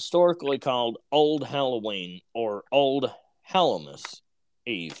 sometimes historically called Old Halloween or Old Hallowmas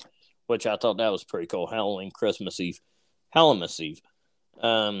Eve, which I thought that was pretty cool. Halloween, Christmas Eve, Hallowmas Eve.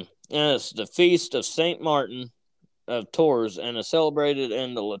 And it's the feast of St. Martin of Tours and is celebrated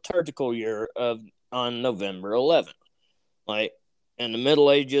in the liturgical year on November 11th. In the Middle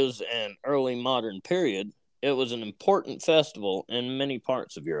Ages and early modern period, it was an important festival in many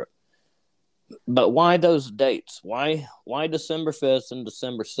parts of Europe. But why those dates? Why December 5th and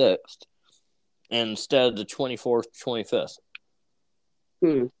December 6th instead of the 24th, 25th?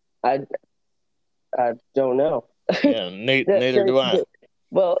 I don't know. Yeah, neither do I.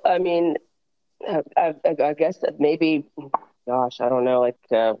 Well, I mean, I guess that maybe, gosh, I don't know. I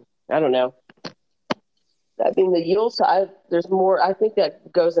don't know. I mean, the Yule side, there's more. I think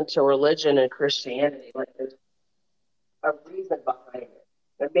that goes into religion and Christianity. There's a reason behind it.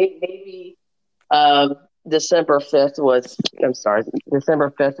 But maybe December 5th was, December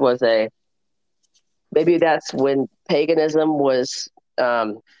 5th was maybe that's when paganism was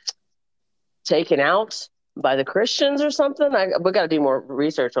taken out by the Christians or something. We got to do more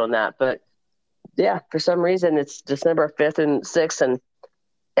research on that. But yeah, for some reason it's December 5th and 6th,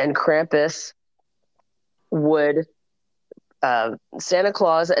 and Krampus would Santa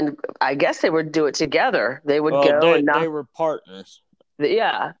Claus, and I guess they would do it together. They would go and they were partners.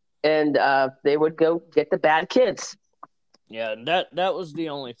 Yeah, and they would go get the bad kids. Yeah, that was the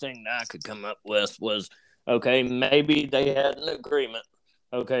only thing that I could come up with was, okay, maybe they had an agreement.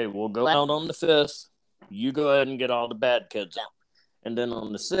 Okay, we'll go out on the 5th. You go ahead and get all the bad kids out. And then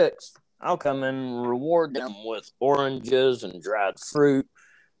on the 6th, I'll come and reward them with oranges and dried fruit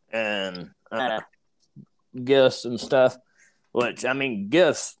and gifts and stuff. Which, I mean,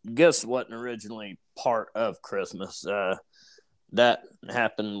 gifts wasn't originally part of Christmas. That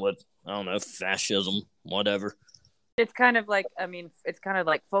happened with, I don't know, fascism, whatever. It's kind of like, it's kind of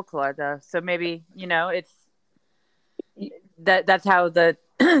like folklore, though. So maybe, it's that's how the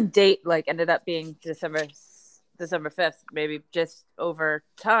date ended up being December 5th. Maybe just over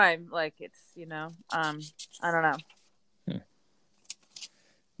time, it's I don't know.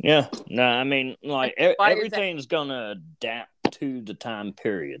 Yeah, no, I mean, everything's gonna adapt to the time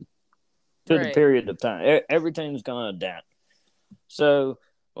period, to the period of time. Everything's gonna adapt. So,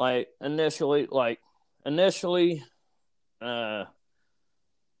 initially,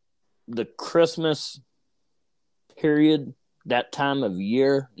 the Christmas period, that time of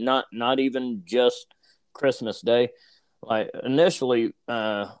year, not even just Christmas Day, initially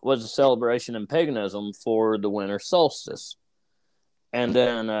was a celebration in paganism for the winter solstice, and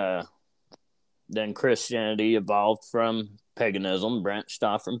then Christianity evolved from paganism, branched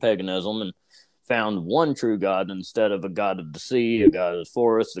off from paganism, and found one true God instead of a god of the sea, a god of the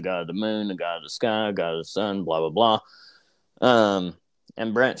forest, a god of the moon, a god of the sky, a god of the sun, blah, blah, blah,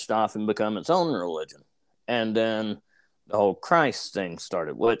 and branched off and become its own religion. And then the whole Christ thing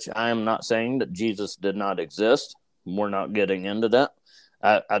started, which I am not saying that Jesus did not exist. We're not getting into that.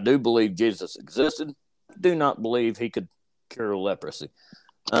 I do believe Jesus existed. Do not believe he could cure leprosy.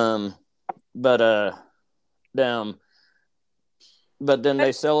 But then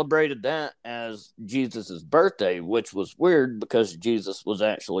they celebrated that as Jesus' birthday, which was weird because Jesus was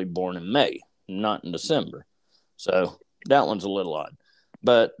actually born in May, not in December. So that one's a little odd.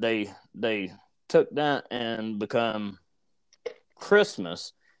 But they took that and become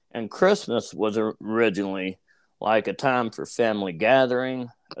Christmas. And Christmas was originally a time for family gathering,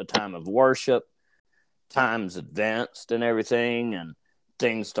 a time of worship. Times advanced and everything, and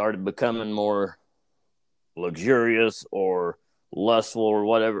things started becoming more luxurious or lustful or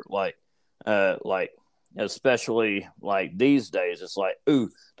whatever, especially these days, it's ooh,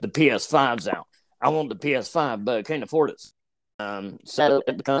 the PS5's out. I want the PS5, but I can't afford it. So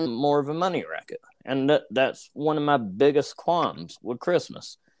it became more of a money racket. And that's one of my biggest qualms with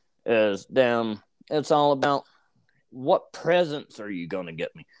Christmas is, it's all about what presents are you going to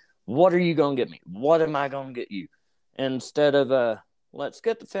get me? What are you going to get me? What am I going to get you? Instead of, let's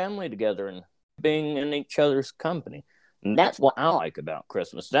get the family together and being in each other's company. And that's what I like about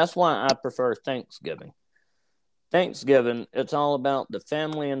Christmas. That's why I prefer Thanksgiving. Thanksgiving, it's all about the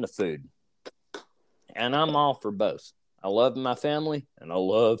family and the food. And I'm all for both. I love my family and I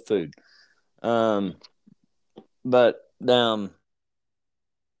love food. But the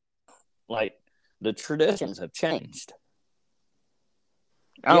traditions have changed.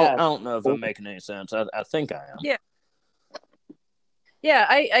 I don't know if I'm making any sense. I think I am. Yeah. Yeah,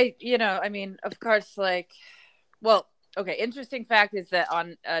 I of course, okay, interesting fact is that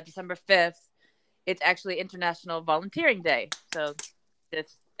on December 5th, it's actually International Volunteering Day. So,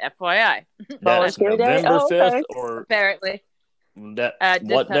 just FYI. That's November 5th, or apparently.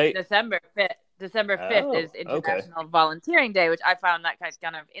 What date? December 5th. December 5th is International Volunteering Day, which I found that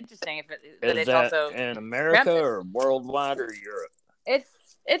kind of interesting. Is it's that also in America Krampus. Or worldwide or Europe?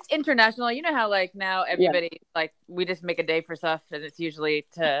 It's international. You know how now everybody we just make a day for stuff, and it's usually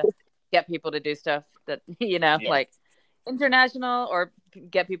to get people to do stuff that international or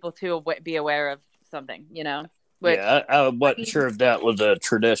get people to be aware of something. Which, I wasn't sure if that was a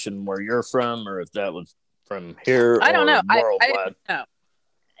tradition where you're from or if that was from here. I don't know. Worldwide. I don't know.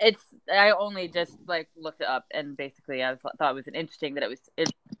 I only just looked it up, and basically I thought it was interesting that it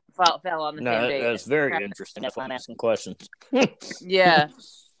fell on the same day. That's very interesting. That's why I'm asking questions. Yeah.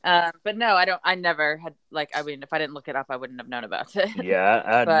 But no, I never had if I didn't look it up, I wouldn't have known about it. Yeah,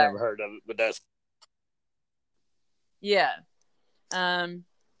 I'd never heard of it, but that's. Yeah. And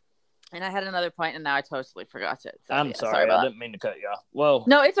I had another point, and now I totally forgot it. So, I'm sorry, I didn't mean to cut you off. Well,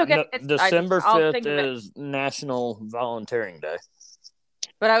 no, it's okay. December 5th is National Volunteering Day.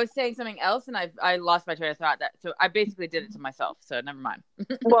 But I was saying something else, and I lost my train of thought. So I basically did it to myself. So never mind.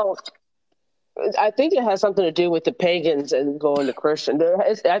 Well, I think it has something to do with the pagans and going to Christian.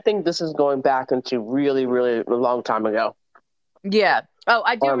 I think this is going back into really, really a long time ago. Yeah. Oh,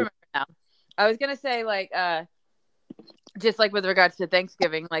 I do remember now. I was gonna say, like, just like with regards to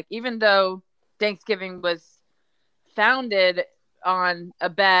Thanksgiving, like, even though Thanksgiving was founded on a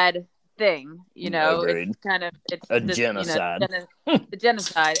bad thing, Agreed. it's a genocide. The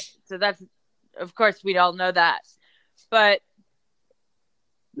genocide. So that's, of course, we all know that. But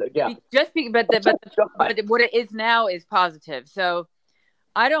yeah, but what it is now is positive. So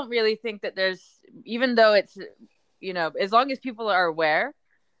I don't really think that there's, even though it's, as long as people are aware,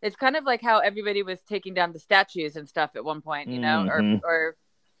 it's kind of like how everybody was taking down the statues and stuff at one point, or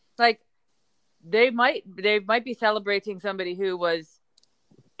like they might be celebrating somebody who was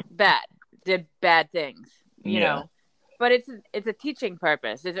did bad things, you know, but it's a teaching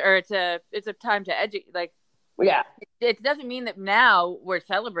purpose, it's a time to educate, like, yeah. It doesn't mean that now we're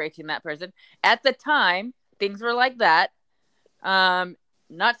celebrating that person. At the time, things were like that.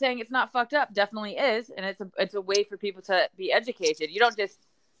 Not saying it's not fucked up, definitely is, and it's a way for people to be educated. You don't just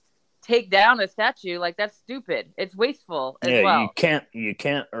take down a statue, like, that's stupid. It's wasteful as well. You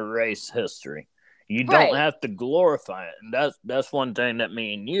can't erase history. You don't have to glorify it, and that's one thing that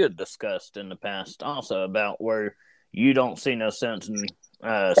me and you had discussed in the past also, about where you don't see no sense in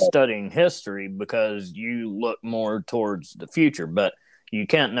studying history because you look more towards the future, but you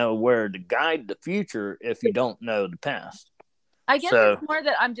can't know where to guide the future if you don't know the past. I guess it's more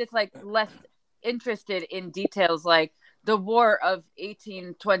that I'm just, like, less interested in details, like the War of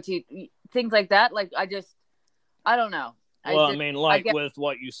 1820, things like that. Like, I don't know. Well, with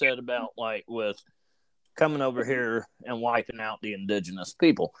what you said about, like, with coming over here and wiping out the indigenous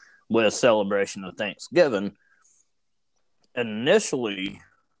people with celebration of Thanksgiving, initially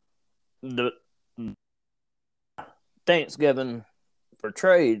the Thanksgiving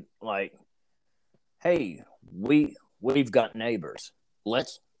portrayed like, hey, we've got neighbors.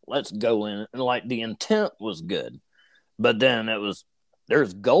 Let's go in, and, like, the intent was good, but then it was,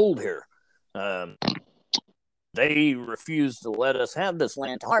 there's gold here. They refused to let us have this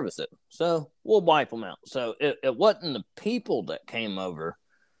land to harvest it, so we'll wipe them out. So it wasn't the people that came over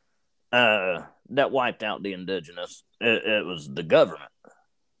that wiped out the indigenous. It was the government.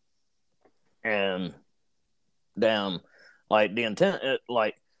 And down, like, the intent,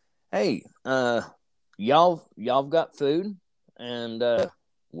 like, hey, y'all got food, and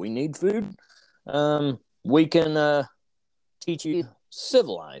we need food. We can teach you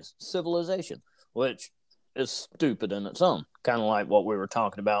civilization, which is stupid in its own. Kind of like what we were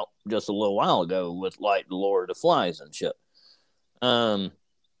talking about just a little while ago with, like, the Lord of the Flies and shit.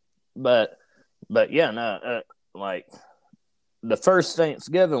 But yeah, no, like, the first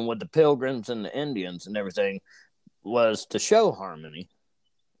Thanksgiving with the Pilgrims and the Indians and everything was to show harmony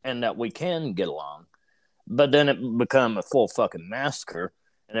and that we can get along. But then it become a full fucking massacre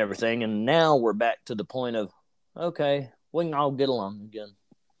and everything, and now we're back to the point of, okay, we can all get along again.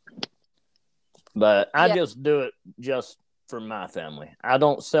 But I just do it just for my family. I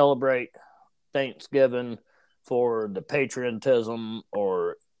don't celebrate Thanksgiving for the patriotism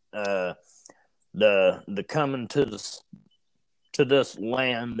or the coming to this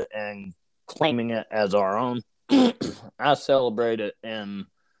land and claiming it as our own. I celebrate it, and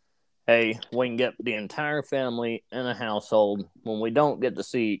hey, we can get the entire family in a household when we don't get to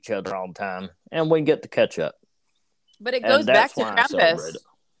see each other all the time, and we get to catch up. But it goes back to Krampus.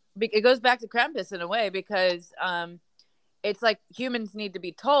 It goes back to Krampus in a way, because it's like humans need to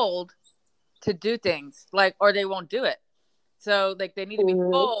be told to do things, like, or they won't do it. So, like, they need to be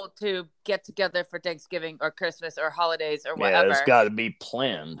told to get together for Thanksgiving or Christmas or holidays or whatever. Yeah, it's got to be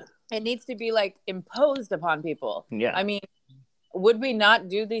planned. It needs to be, like, imposed upon people. Yeah. I mean, would we not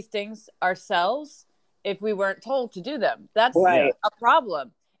do these things ourselves if we weren't told to do them? That's a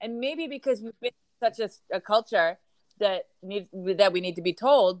problem. And maybe because we've been such a culture that we need to be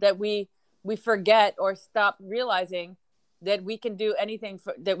told, that we forget or stop realizing that we can do anything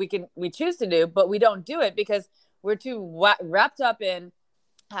that we choose to do, but we don't do it because we're too wrapped up in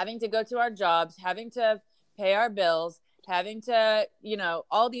having to go to our jobs, having to pay our bills, having to,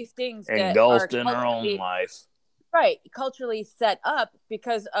 all these things engulfed in our own life. Right. Culturally set up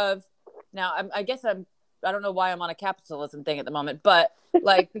because of, now I guess I don't know why I'm on a capitalism thing at the moment, but,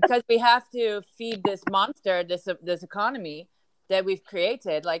 like, because we have to feed this monster, this economy that we've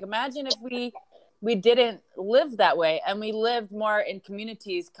created. Like, imagine if we didn't live that way, and we lived more in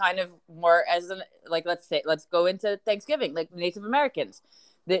communities, kind of more as like, let's go into Thanksgiving, like Native Americans.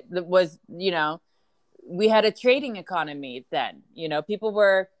 That was, we had a trading economy then. People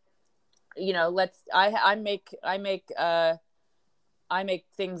were, I make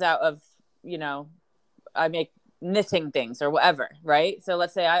things out of I make knitting things or whatever, right? So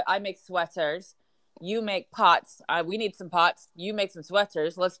let's say I make sweaters, you make pots. We need some pots. You make some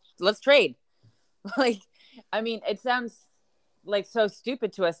sweaters. Let's trade. Like, I mean, it sounds like so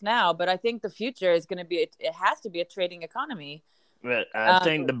stupid to us now, but I think the future is going to be, it has to be a trading economy. But I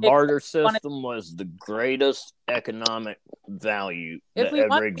think the barter system was the greatest economic value that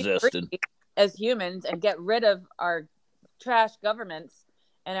ever existed. As humans, and get rid of our trash governments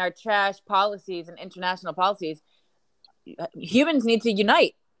and our trash policies and international policies, humans need to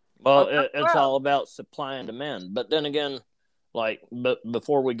unite. Well, it's all about supply and demand. But then again, like, but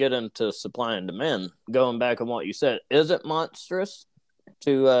before we get into supply and demand, going back on what you said, is it monstrous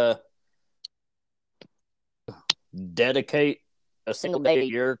to dedicate a single day a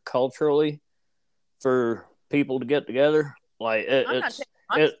year culturally for people to get together? Like, it's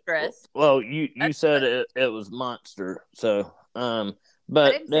monstrous. Well, you said it was monster. So, but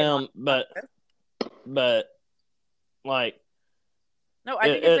like, no, I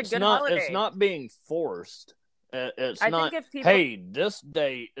think it's a good holiday. It's not being forced. It's not, hey, this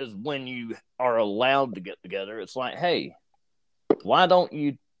day is when you are allowed to get together. It's like, hey, why don't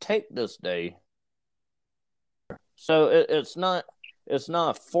you take this day? So it's not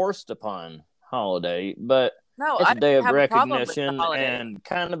a forced upon holiday, but it's a day of recognition and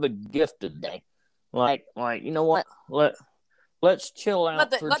kind of a gifted day. Like, you know what? Let's chill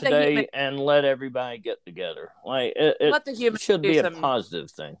out for today and let everybody get together. Like, it should be a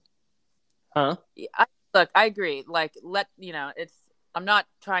positive thing. Huh? Look, I agree. Like, I'm not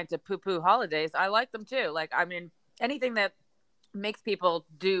trying to poo-poo holidays. I like them too. Like, I mean, anything that makes people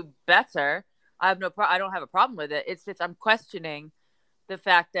do better, I don't have a problem with it. It's just I'm questioning the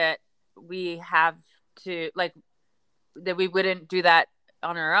fact that we have to, like, that we wouldn't do that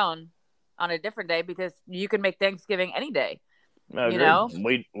on our own on a different day, because you can make Thanksgiving any day. You know,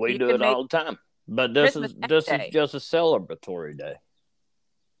 we do it all the time. But this is just a celebratory day.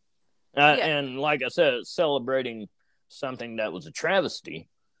 And like I said, it's celebrating something that was a travesty,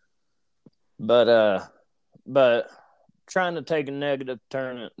 but trying to take a negative,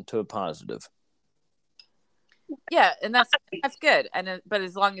 turn it into a positive. Yeah, and that's good. And but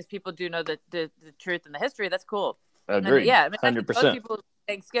as long as people do know the truth and the history, that's cool. Agreed. Yeah, 100%. Most people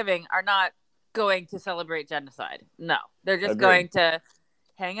Thanksgiving are not going to celebrate genocide. No, they're just going to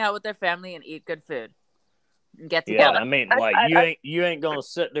hang out with their family and eat good food. Get together. Yeah, I mean, like, you ain't gonna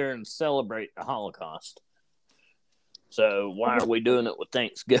sit there and celebrate the Holocaust. So why are we doing it with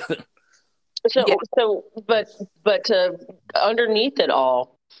Thanksgiving? But underneath it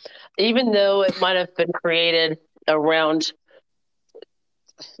all, even though it might have been created around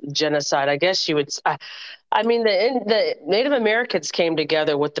genocide, I guess you would. I mean, the Native Americans came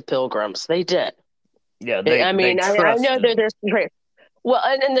together with the Pilgrims. They did. Yeah, I know there's. Well,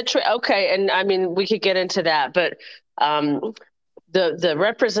 and and I mean, we could get into that, but the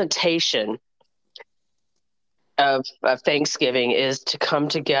representation of Thanksgiving is to come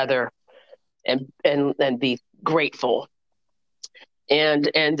together and be grateful, and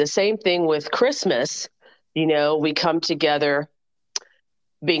the same thing with Christmas. You know, we come together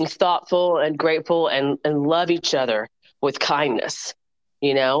being thoughtful and grateful and love each other with kindness.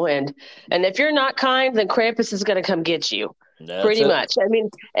 You know, and if you're not kind, then Krampus is going to come get you. Pretty much. I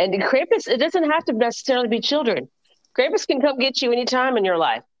mean, and Krampus, it doesn't have to necessarily be children. Krampus can come get you anytime in your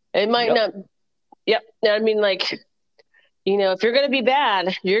life. It might not. Yep. I mean, like, you know, if you're going to be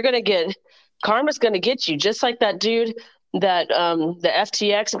bad, you're going to get, karma's going to get you. Just like that dude, that the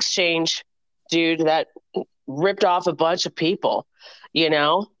FTX exchange dude that ripped off a bunch of people, you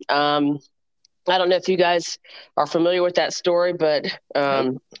know. I don't know if you guys are familiar with that story, but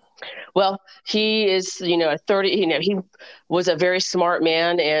well, he is, you know, he was a very smart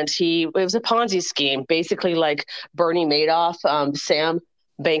man, and it was a Ponzi scheme, basically like Bernie Madoff, Sam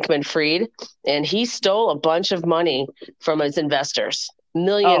Bankman-Fried, and he stole a bunch of money from his investors,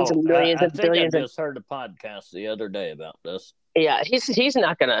 millions and millions and billions. I just heard a podcast the other day about this. Yeah, he's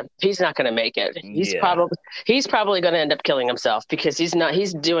not gonna make it. He's probably gonna end up killing himself, because they're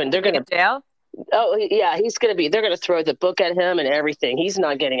gonna jail. Oh yeah, they're gonna throw the book at him and everything. He's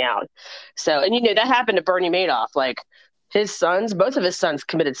not getting out. So, and you know, that happened to Bernie Madoff. Like, both of his sons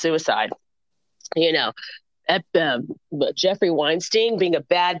committed suicide. You know, Jeffrey Weinstein being a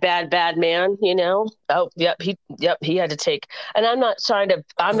bad man, you know. He had to take, and I'm not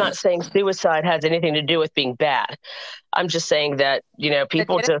saying suicide has anything to do with being bad. I'm just saying that, you know,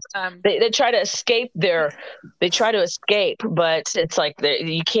 people they try to escape but it's like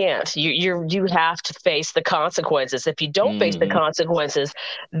you can't. You have to face the consequences. If you don't face the consequences,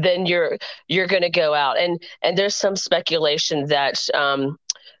 then you're going to go out. And there's some speculation that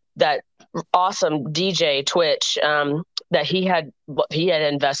awesome DJ Twitch that he had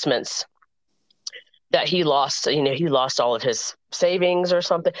investments that he lost. He lost all of his savings or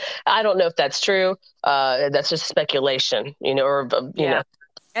something. I don't know if that's true. That's just speculation, or you know.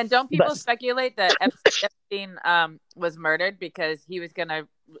 And don't people speculate that Epstein was murdered because he was gonna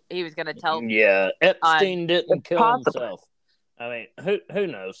tell? Yeah, Epstein didn't kill himself. I mean, who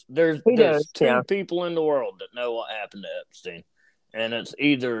knows? There's two people in the world that know what happened to Epstein, and it's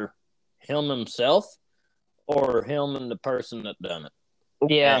either him himself or him and the person that done it.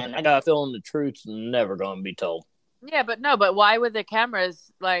 Yeah, and I got a feeling the truth's never going to be told. Yeah, but why were the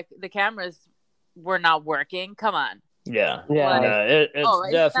cameras were not working? Come on. Yeah.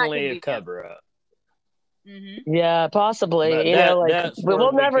 It's definitely a cover up. Mm-hmm. Yeah, possibly.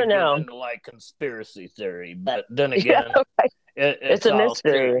 We'll never know. Into, conspiracy theory, but then again, it's a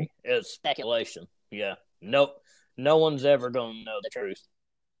mystery. Theory. It's speculation. Yeah. Nope. No one's ever going to know the truth.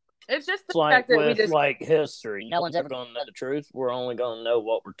 It's just the fact that we just history. No one's ever going to know the truth. We're only going to know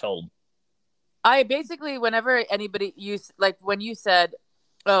what we're told. I basically, whenever anybody when you said,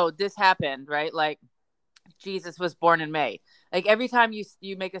 "Oh, this happened," right? Like Jesus was born in May. Like every time you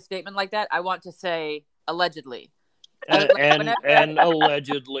make a statement like that, I want to say allegedly. And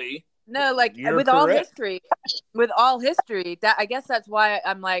allegedly. No, with all history, that I guess that's why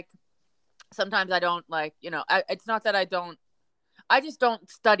I'm like. Sometimes I don't it's not that I don't. I just don't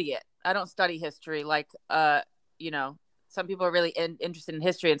study it. I don't study history some people are really interested in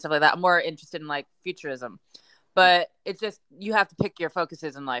history and stuff like that. I'm more interested in futurism, but it's just you have to pick your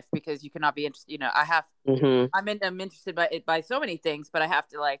focuses in life because you cannot be interested. I'm interested by so many things, but I have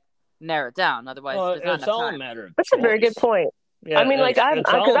to narrow it down. Otherwise, there's not enough time. A matter of That's choice. a very good point. Yeah, I mean,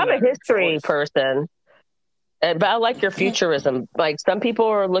 I'm a history person. But I like your futurism. Some people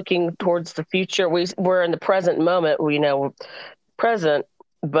are looking towards the future. We're in the present moment. Present,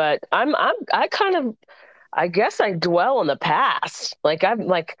 but I guess I dwell in the past.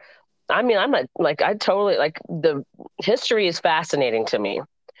 The history is fascinating to me,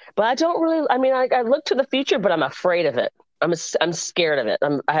 but I don't really. I look to the future, but I'm afraid of it. I'm scared of it.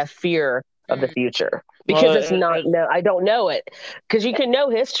 I have fear of the future because I don't know it. Because you can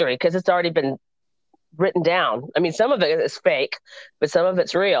know history because it's already been written down. Some of it is fake, but some of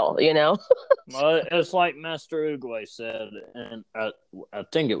it's real, Well, it's like Master Oogway said, and I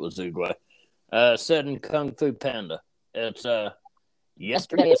think it was Oogway, said in Kung Fu Panda. It's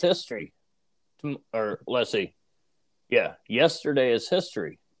yesterday is history. Or let's see. Yeah, yesterday is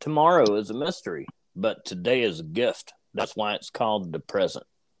history. Tomorrow is a mystery, but today is a gift. That's why it's called the present.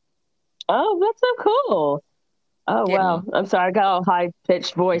 Oh, that's so cool. Oh, wow. I'm sorry. I got all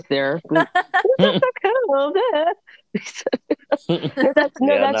high-pitched voice there. That's cool. That's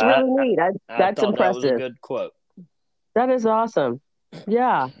really neat. That's impressive. That was a good quote. That is awesome.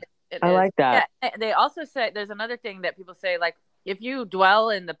 Yeah. I like that. Yeah. They also say there's another thing that people say, if you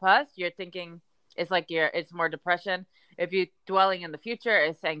dwell in the past, you're thinking it's more depression. If you're dwelling in the future,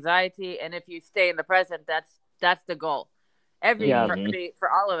 it's anxiety. And if you stay in the present, that's the goal. For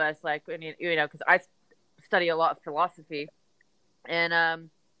all of us, because I study a lot of philosophy and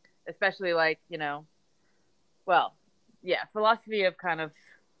especially philosophy of kind of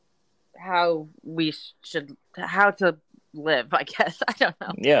how we how to live, I guess. I don't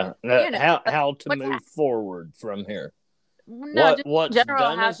know. How to move forward from here. No, what's in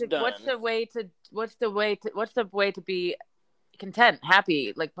general, done is done. What's the way to be content,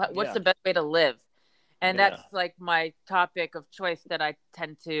 happy? What's the best way to live? And that's my topic of choice that I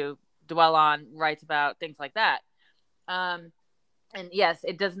tend to dwell on, write about, things like that. And yes,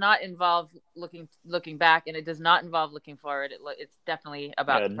 it does not involve looking back, and it does not involve looking forward. It's definitely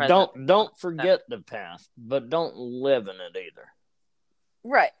about the present. Don't forget the past, but don't live in it either.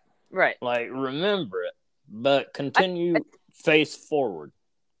 Right. Remember it, but continue face forward.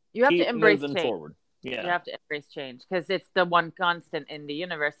 You have to embrace change. Forward. Yeah. You have to embrace change because it's the one constant in the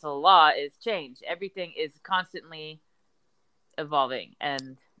universal law is change. Everything is constantly evolving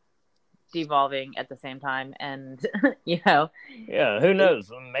and devolving at the same time, and Yeah, who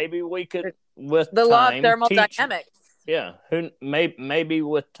knows? Maybe we could with the law of thermodynamics. Maybe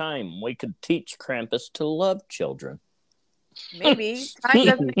with time we could teach Krampus to love children. Maybe time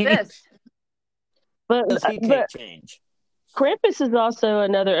doesn't exist, but he can't change. Krampus is also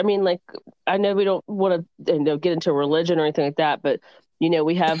another. I know we don't want to get into religion or anything like that, but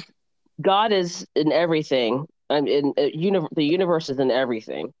we have God is in everything. The universe is in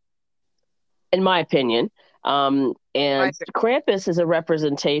everything, in my opinion. And Krampus is a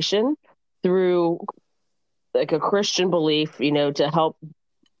representation through a Christian belief, to help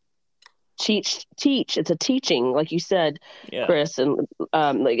teach. It's a teaching, like you said, Yeah. Chris, and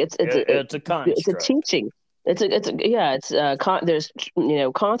like it's It's a it's a construct. teaching. There's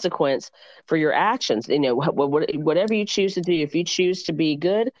consequence for your actions. Whatever you choose to do, if you choose to be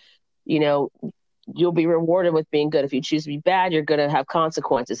good, you know you'll be rewarded with being good. If you choose to be bad, you're going to have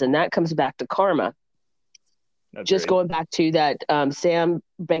consequences, and that comes back to karma. Agreed. Just going back to that Sam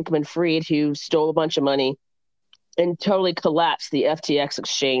Bankman-Fried, who stole a bunch of money and totally collapsed the FTX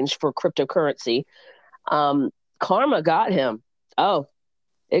exchange for cryptocurrency. Karma got him. Oh,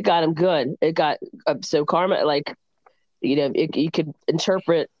 it got him good. It got so karma, like you could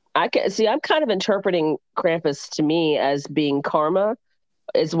interpret. I can see. I'm kind of interpreting Krampus to me as being karma,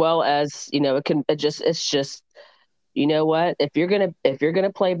 as well as it's just you know what, if you're gonna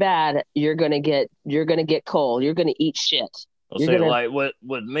play bad, you're gonna get coal. You're gonna eat shit. I'll You're say, gonna like,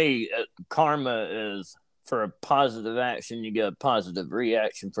 with me, karma is for a positive action, you get a positive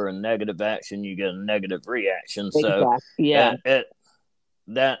reaction. For a negative action, you get a negative reaction. So, yeah,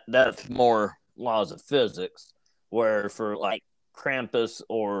 that's more laws of physics. Where for like Krampus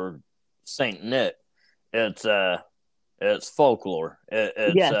or Saint Nick, it's folklore.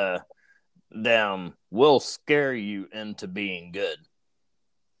 It's yeah, them will scare you into being good.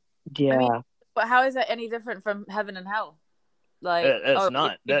 yeah. I mean, but how is that any different from heaven and hell? Like, It's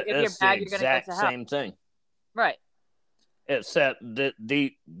not. If you're It's bad, the you're gonna go exact to hell. same thing. Right. Except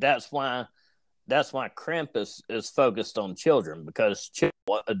that's why Krampus is focused on children, because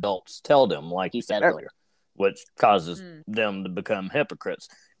what adults tell them, like you said earlier, which causes them to become hypocrites.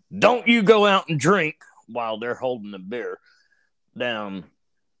 Don't you go out and drink while they're holding a beer down.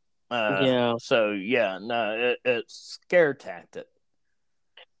 Yeah. So yeah, no, it's scare tactic.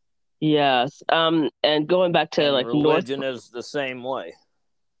 Yes. And going back to And like North. religion is the same way.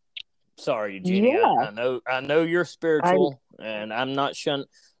 Sorry, Jeannie. Yeah. I know you're spiritual, and I'm not shun.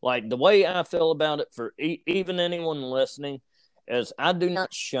 Like, the way I feel about it, for even anyone listening, is I do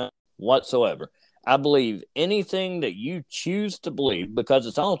not shun whatsoever. I believe anything that you choose to believe, because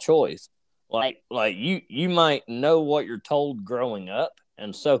it's all choice. Like you might know what you're told growing up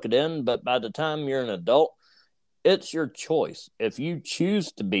and soak it in, but by the time you're an adult, it's your choice. If you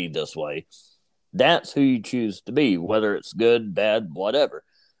choose to be this way, that's who you choose to be, whether it's good, bad, whatever.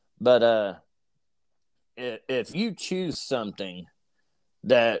 But if you choose something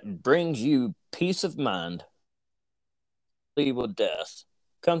that brings you peace of mind, with death,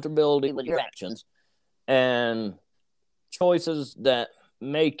 comfortability with your actions, and choices that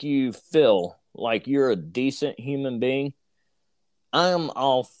make you feel like you're a decent human being, I'm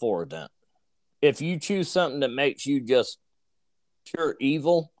all for that. If you choose something that makes you just pure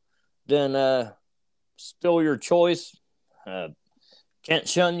evil, then still your choice. Can't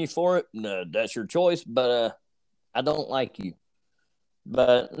shun you for it. No, that's your choice, but I don't like you.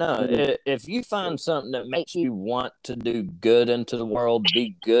 But no, if you find something that makes you want to do good into the world,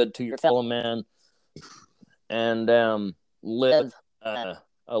 be good to your fellow man, and live a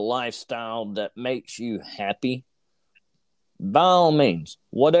lifestyle that makes you happy, by all means,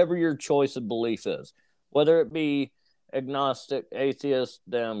 whatever your choice of belief is, whether it be agnostic, atheist,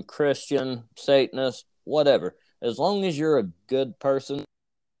 Christian, Satanist, whatever, as long as you're a good person,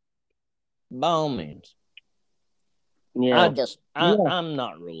 by all means. Yeah. I'm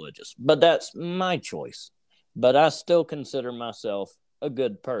not religious, but that's my choice. But I still consider myself a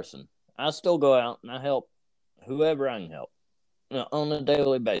good person. I still go out and I help whoever I can help, on a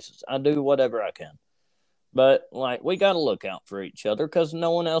daily basis. I do whatever I can. But, like, we got to look out for each other, because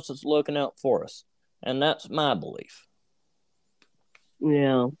no one else is looking out for us. And that's my belief.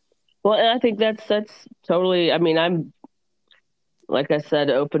 Yeah. Well, and I think that's totally. I mean, I'm, like I said,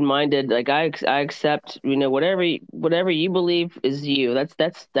 open-minded. Like I accept, whatever you believe is you.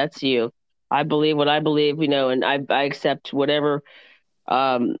 That's you. I believe what I believe, and I accept whatever,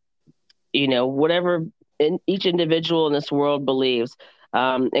 whatever each individual in this world believes.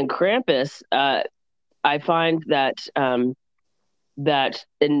 And Krampus, I find that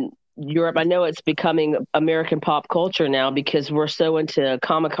in Europe, I know it's becoming American pop culture now, because we're so into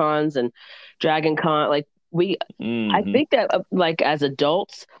Comic Cons and Dragon Con. Like I think that like as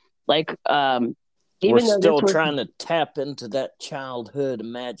adults, like We're even though still trying to tap into that childhood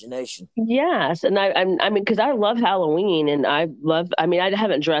imagination. yes, and I mean, because I love Halloween, and I mean, I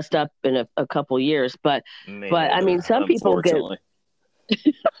haven't dressed up in a couple years, but Neither, I mean, some people get.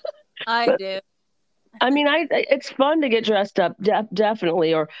 I do. I mean, it's fun to get dressed up,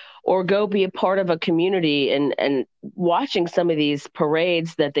 definitely, or go be a part of a community, and watching some of these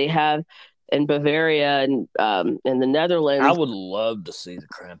parades that they have in Bavaria and in the Netherlands. I would love to see the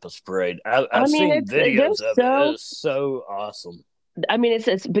Krampus parade. I've I mean, seen videos of it. so It's so awesome. I mean,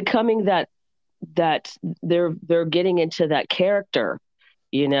 it's becoming that they're getting into that character,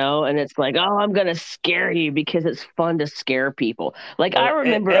 and it's like, oh, I'm gonna scare you because it's fun to scare people. Like I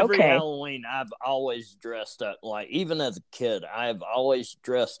remember, every okay, Halloween, I've always dressed up. Like even as a kid, I've always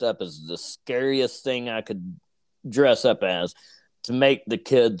dressed up as the scariest thing I could dress up as to make the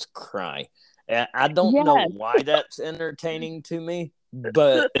kids cry. And I don't know yes, why that's entertaining to me,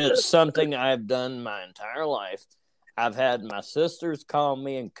 but it's something I've done my entire life. I've had my sisters call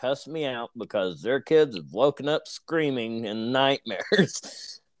me and cuss me out because their kids have woken up screaming in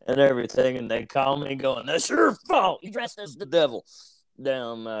nightmares and everything, and they call me going, "That's your fault. You dressed as the devil."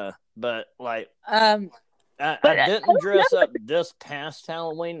 But like, I but didn't dress up this past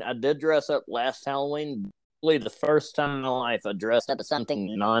Halloween. I did dress up last Halloween. Really, the first time in my life I dressed up as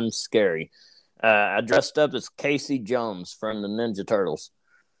something non-scary. I dressed up as Casey Jones from the Ninja Turtles.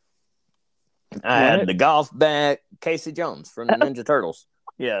 I had what? the golf bag, Casey Jones from the Ninja Turtles.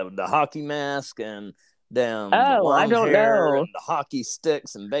 Yeah, the hockey mask and the Oh, I long don't hair know. and the hockey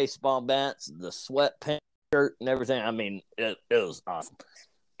sticks and baseball bats, the sweatpants shirt and everything. I mean, it was awesome.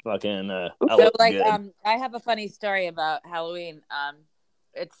 Fucking, I So look like good. I have a funny story about Halloween.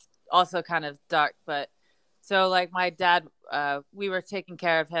 It's also kind of dark, but so like my dad, we were taking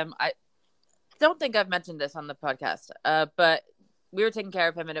care of him. I don't think I've mentioned this on the podcast. But we were taking care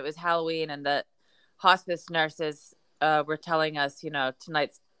of him and it was Halloween and the hospice nurses were telling us,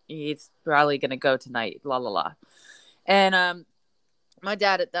 he's probably gonna go tonight, la la la. And my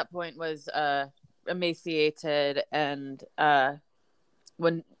dad at that point was emaciated and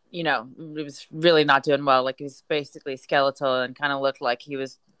when he was really not doing well, like he was basically skeletal and kind of looked like he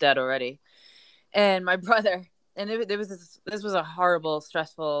was dead already. And my brother, and this was a horrible,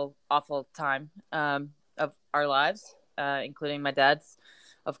 stressful, awful time of our lives, including my dad's,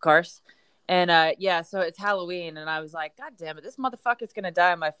 of course. And yeah, so it's Halloween and I was like, God damn it, this motherfucker's gonna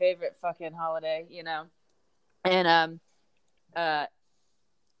die on my favorite fucking holiday, and uh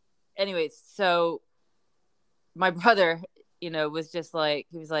anyways, so my brother, was just like,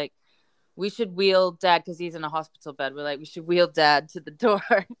 he was like, we should wheel dad, because he's in a hospital bed. We're like, we should wheel dad to the door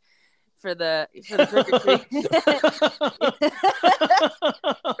for the trick or treat.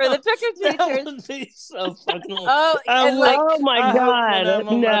 For the trick or treaters. That would be so fucking. Oh, and like, Oh my I hope when God, I'm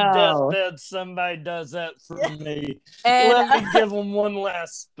on my no. deathbed, somebody does that for me. and Let me give them one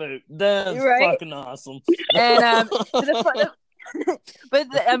last spook. That's right? fucking awesome. And I'm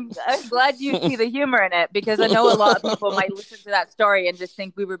glad you see the humor in it, because I know a lot of people might listen to that story and just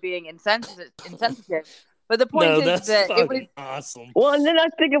think we were being insensitive. But the point No, is that's that it was fucking awesome. Well, and then I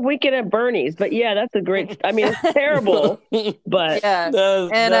think of Weekend at Bernie's, but yeah, that's a great. I mean, it's terrible, but yeah.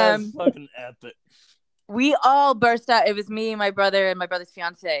 That's fucking epic. We all burst out. It was me, my brother, and my brother's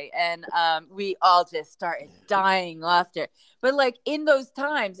fiance, and we all just started dying laughter. But like in those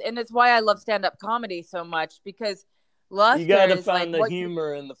times, and that's why I love stand-up comedy so much, because laughter You gotta is find like the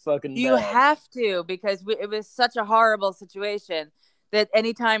humor in the fucking you bad. have to, because it was such a horrible situation that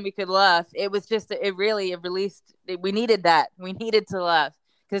anytime we could laugh, it was just it released. We needed that. We needed to laugh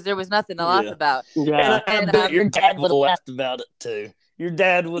because there was nothing to laugh about. yeah. And I bet your dad would have laughed about it too. Your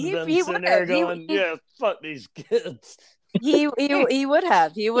dad would have been He sitting would there have. going, "Yeah, fuck these kids." He would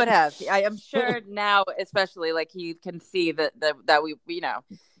have. I am sure now, especially, like, he can see that we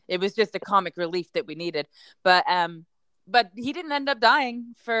it was just a comic relief that we needed. But he didn't end up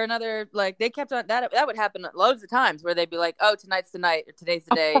dying for another, like, they kept on that would happen loads of times where they'd be like, oh, tonight's the night or today's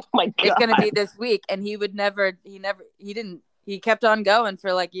the day. Oh my God. It's gonna be this week, and he didn't, he kept on going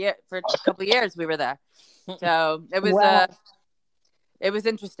for for a couple of years we were there. So it was Wow. it was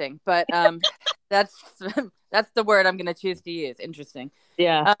interesting, but that's the word I'm gonna choose to use. Interesting.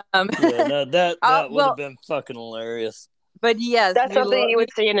 Yeah. Yeah, no, that would well, have been fucking hilarious. but yes, That's something you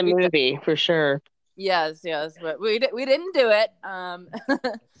would see in a movie for sure. Yes, but we didn't do it.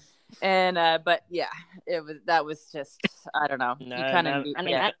 And but yeah, that was just, I don't know. No, You kind of I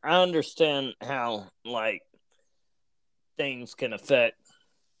mean, I understand how like things can affect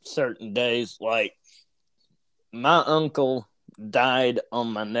certain days. Like my uncle died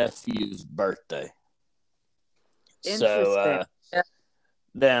on my nephew's birthday. So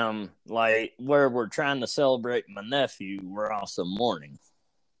them, like, where we're trying to celebrate my nephew, we're also mourning.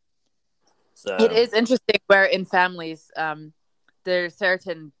 So It is interesting where in families, there's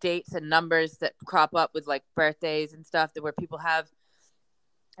certain dates and numbers that crop up with like birthdays and stuff, that where people have,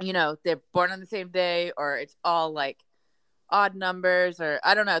 they're born on the same day, or it's all like odd numbers, or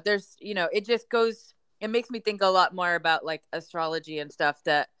I don't know. There's, it just goes. It makes me think a lot more about like astrology and stuff,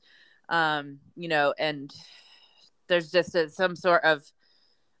 that, and there's just some sort of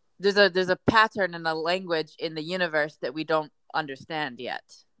there's a pattern and a language in the universe that we don't understand yet.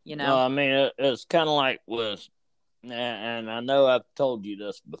 Well, I mean, it's kind of like with, and I know I've told you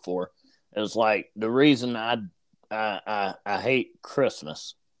this before. It's like the reason I hate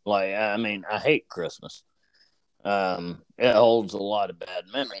Christmas. Like, I mean, I hate Christmas. It holds a lot of bad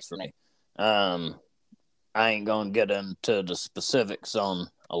memories for me. I ain't gonna get into the specifics on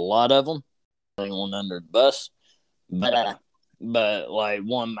a lot of them. Anyone under the bus, but like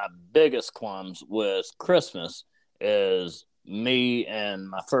one of my biggest qualms with Christmas is me and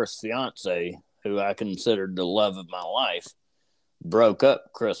my first fiance, who I considered the love of my life, broke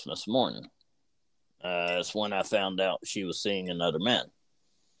up Christmas morning. It's when I found out she was seeing another man.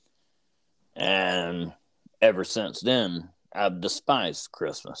 And ever since then, I've despised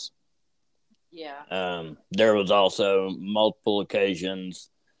Christmas. Yeah. There was also multiple occasions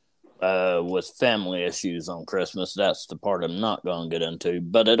with family issues on Christmas. That's the part I'm not going to get into.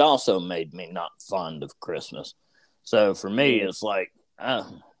 But it also made me not fond of Christmas. So for me, it's like, I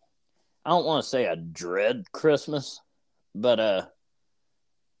don't want to say I dread Christmas, but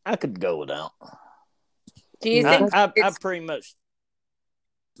I could go without. Do you think I pretty much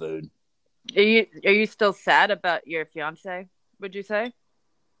food. Are you still sad about your fiance, would you say?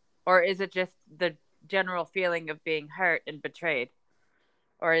 Or is it just the general feeling of being hurt and betrayed?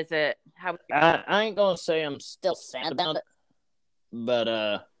 Or is it how I ain't gonna say I'm still sad about it,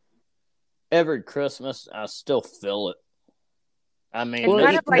 but every Christmas I still feel it. I mean, It's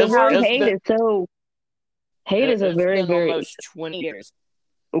kind of like how hate is a very, been very almost 20 years.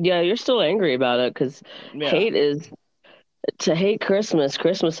 Yeah, you're still angry about it because hate is to hate Christmas.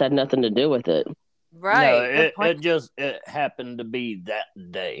 Christmas had nothing to do with it. Right. No, it happened to be that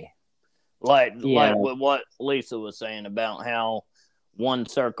day. Like with what Lisa was saying about how one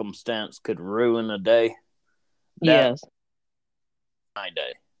circumstance could ruin a day. Yes. My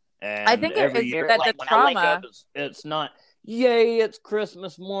day. And I think every it's year, that like, the when trauma. I wake up, it's not, yay, it's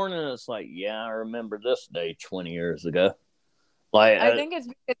Christmas morning. It's like, yeah, I remember this day 20 years ago. Like, I think it's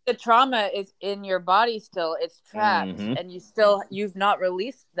because the trauma is in your body still. It's trapped, and you've not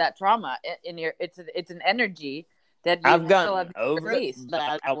released that trauma in your. It's an energy that I've gotten over it,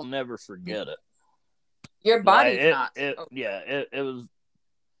 but I will never forget it. Your body's not. It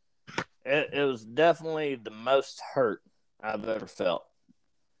was definitely the most hurt I've ever felt.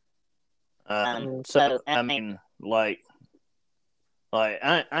 So I mean, like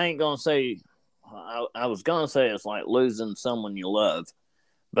I ain't gonna say. I was gonna say it's like losing someone you love,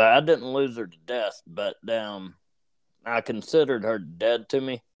 but I didn't lose her to death. But I considered her dead to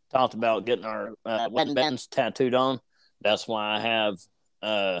me. Talked about getting our wedding bands tattooed on. That's why I have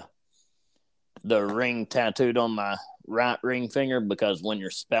the ring tattooed on my right ring finger, because when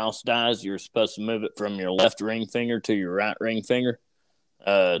your spouse dies, you're supposed to move it from your left ring finger to your right ring finger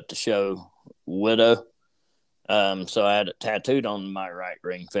to show widow. So I had it tattooed on my right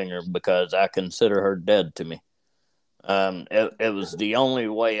ring finger because I consider her dead to me. It was the only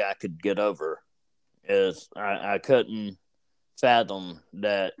way I could get over her. Is I couldn't fathom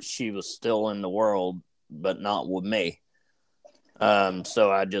that she was still in the world, but not with me.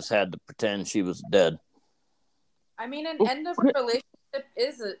 So I just had to pretend she was dead. I mean, an end of a relationship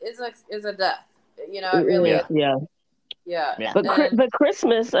is a death. You know, it really is. Yeah. But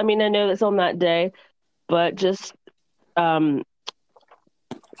Christmas, I mean, I know that's on that day, but just I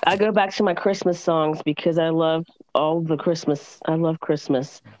go back to my Christmas songs because I love all the Christmas. I love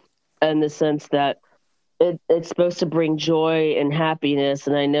Christmas in the sense that it's supposed to bring joy and happiness.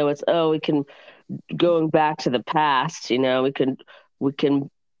 And I know we can going back to the past, you know, we can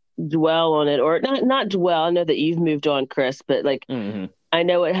dwell on it or not dwell. I know that you've moved on, Chris, but like, I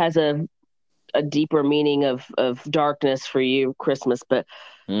know it has a deeper meaning of darkness for you, Christmas, but,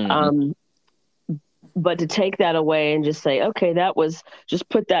 but to take that away and just say, okay, just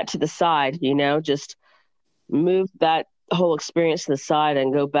put that to the side, you know, just move that whole experience to the side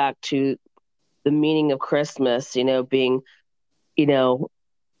and go back to the meaning of Christmas, you know, being, you know,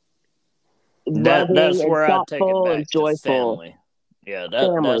 that's where I take it back and joyful. to family. Yeah,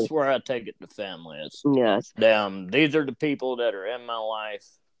 that's where I take it to family. It's, these are the people that are in my life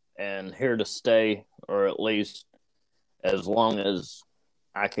and here to stay, or at least as long as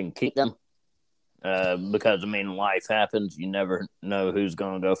I can keep them. Because I mean, life happens. You never know who's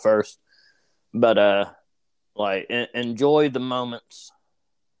going to go first. But enjoy the moments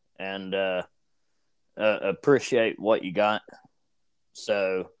and appreciate what you got.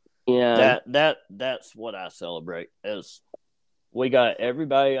 So that's what I celebrate. Is we got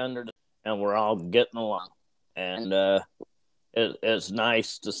everybody and we're all getting along, and it's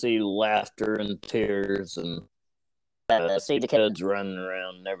nice to see laughter and tears and see the kids running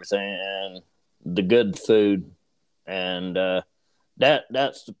around and everything, and the good food. and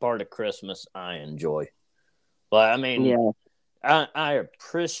that's the part of Christmas I enjoy. Like, I mean, Yeah. I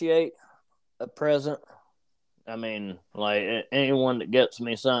appreciate a present. I mean, like anyone that gets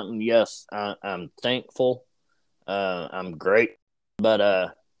me something, yes, I'm thankful. I'm great,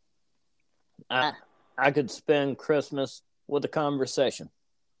 but I I could spend Christmas with a conversation.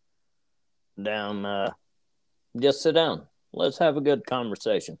 Down, just sit down. Let's have a good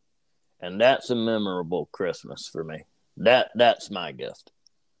conversation, and that's a memorable Christmas for me. That's my gift.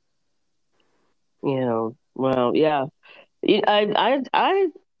 Well, yeah.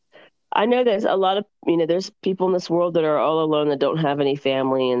 I know there's a lot of there's people in this world that are all alone that don't have any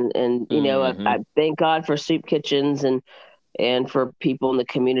family, and Hmm. I thank God for soup kitchens and for people in the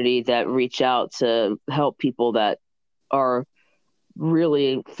community that reach out to help people that are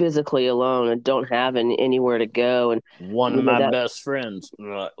really physically alone and don't have anywhere to go. And One of my that best friends,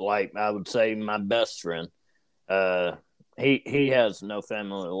 like I would say, my best friend. Uh, he has no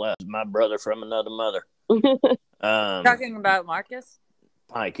family left. My brother from another mother. Talking about Marcus?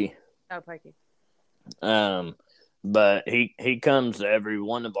 Pikey. Oh, Pikey. Um, but he comes to every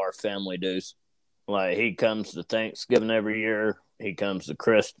one of our family dues. Like he comes to Thanksgiving every year. He comes to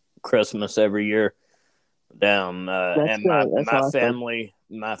Christmas every year. that's And good. That's awesome.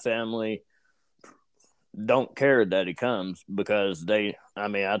 my family don't care that he comes because they. I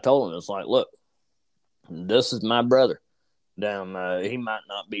mean, I told him it's like, look, this is my brother. He might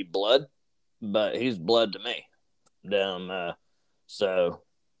not be blood, but he's blood to me. So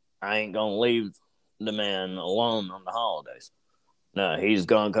I ain't gonna leave the man alone on the holidays. No, he's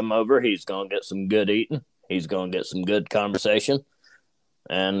gonna come over. He's gonna get some good eating. He's gonna get some good conversation,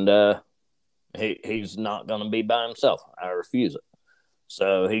 and he's not gonna be by himself. I refuse it.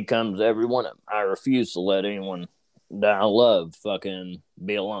 So he comes to every one of them. I refuse to let anyone that I love fucking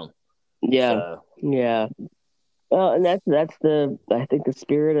be alone. Yeah, So yeah. Well, and that's the I think the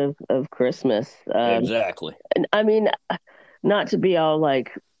spirit of Christmas. exactly. And I mean, not to be all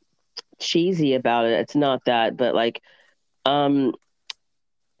like cheesy about it. It's not that, but like, um,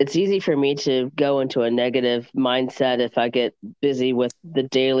 it's easy for me to go into a negative mindset if I get busy with the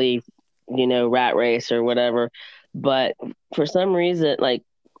daily, rat race or whatever. But for some reason, like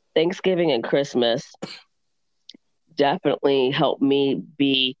Thanksgiving and Christmas definitely help me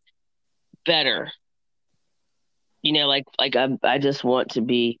be better. I just want to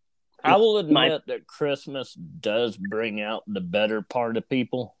be I will my admit that Christmas does bring out the better part of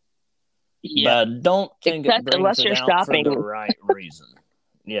people, yeah. but I don't think it Except brings unless it you're out for the shopping. right reason.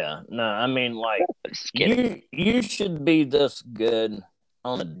 Yeah, no, I mean, like Just kidding. you should be this good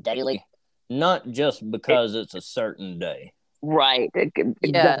on a daily, not just because it's a certain day. Right. Yes.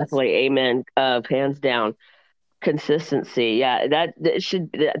 Exactly. Amen. Hands down. Consistency. Yeah.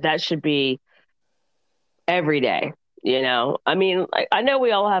 That should be every day. I mean, like, I know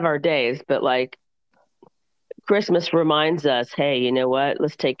we all have our days, but like Christmas reminds us, hey, you know what?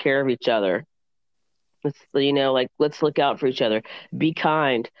 Let's take care of each other. Let's look out for each other. Be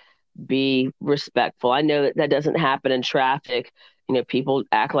kind. Be respectful. I know that doesn't happen in traffic. People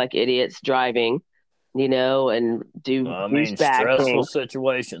act like idiots driving, and do I mean, douchebag stressful things.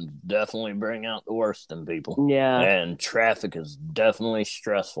 situations definitely bring out the worst in people, Yeah. and traffic is definitely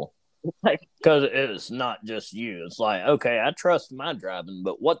stressful Like because it's not just you. It's like, okay, I trust my driving,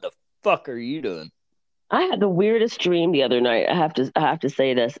 but what the fuck are you doing? I had the weirdest dream the other night. I have to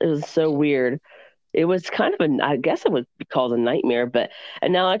say this. It was so weird. It was kind of I guess it would be called a nightmare,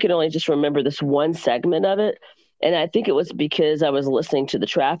 and now I can only just remember this one segment of it. And I think it was because I was listening to the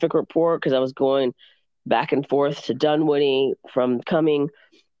traffic report because I was going back and forth to Dunwoody from coming,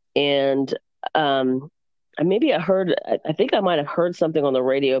 and um, maybe I think I might have heard something on the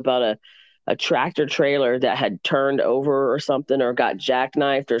radio about a tractor trailer that had turned over or something or got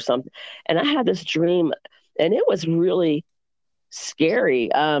jackknifed or something. And I had this dream, and it was really scary.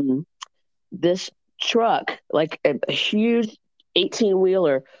 This truck, like a huge 18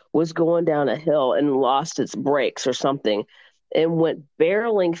 wheeler, was going down a hill and lost its brakes or something and went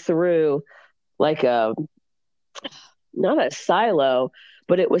barreling through like a not a silo,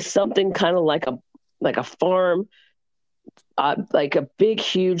 but it was something kind of like a farm, like a big,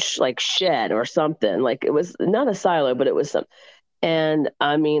 huge like shed or something. Like it was not a silo, but it was some. And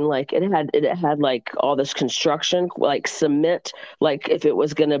I mean, like it had like all this construction, like cement, like if it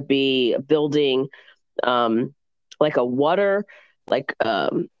was going to be building, um, like a water, like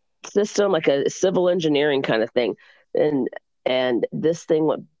system, like a civil engineering kind of thing, and this thing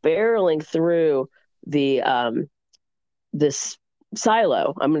went barreling through the this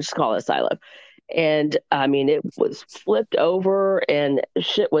silo. I'm gonna just call it a silo, And I mean, it was flipped over and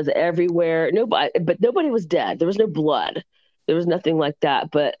shit was everywhere. Nobody was dead. There was no blood. There was nothing like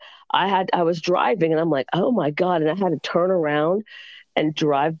that. But I was driving and I'm like, oh my God. And I had to turn around and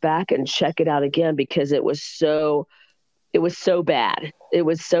drive back and check it out again because it was so bad. It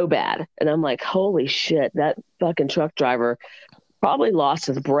was so bad. And I'm like, holy shit, that fucking truck driver probably lost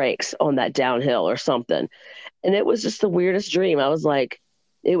his brakes on that downhill or something. And it was just the weirdest dream. I was like,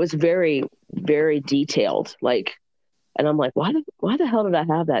 it was very, very detailed. Like, and I'm like, why the hell did I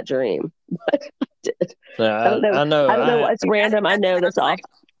have that dream? So I don't know. I know. I don't know. It's random. I know sounds like,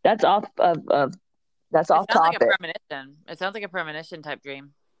 that's off that's it off sounds like a topic. premonition. It sounds like a premonition type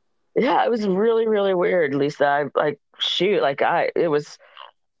dream. Yeah, it was really, really weird, Lisa. I like shoot, like it was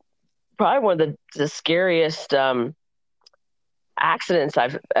probably one of the scariest accidents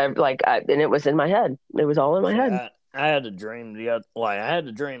I've like, and it was in my head. It was all in my See, head. I had a dream I had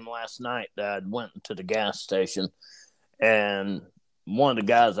a dream last night that I went to the gas station, and one of the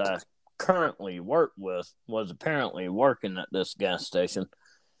guys I currently work with was apparently working at this gas station,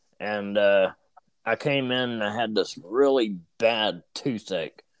 and I came in and I had this really bad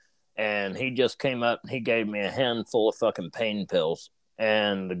toothache, and he just came up and he gave me a handful of fucking pain pills,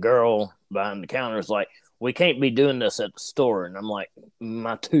 and the girl behind the counter was like, we can't be doing this at the store. And I'm like,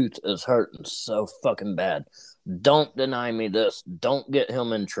 my tooth is hurting so fucking bad. Don't deny me this. Don't get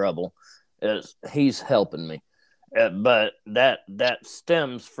him in trouble. He's helping me. But that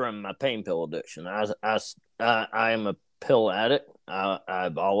stems from my pain pill addiction. I am a pill addict.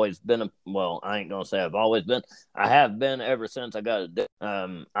 I've always been I ain't gonna say I've always been. I have been ever since I got addicted.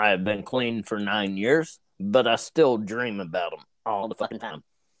 I have been clean for 9 years, but I still dream about them all the fucking time.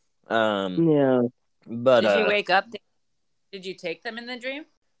 Yeah. But did you wake up? Did you take them in the dream?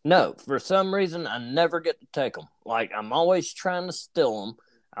 No, for some reason I never get to take them. Like, I'm always trying to steal them.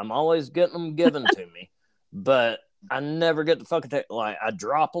 I'm always getting them given to me, but I never get to fucking take. Like, I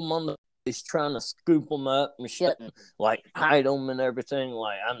drop them on the. He's trying to scoop them up and shit, and like hide them and everything.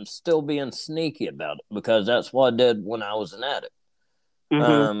 Like, I'm still being sneaky about it because that's what I did when I was an addict.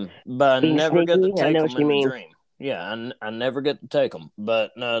 Mm-hmm. But I Being never get to sneaky? I take know them what you in the mean. dream. Yeah, I never get to take them.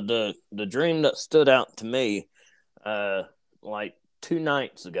 But no, the dream that stood out to me, like 2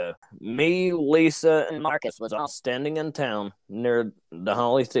 nights ago, me, Lisa, and Marcus was all standing in town near the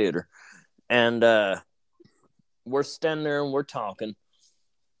Holly Theater, and we're standing there and we're talking,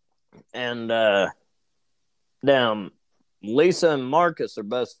 and down Lisa and Marcus are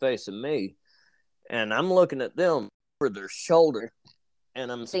both facing me, and I'm looking at them over their shoulder,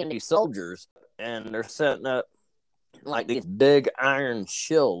 and I'm seeing these soldiers, and they're setting up like these big iron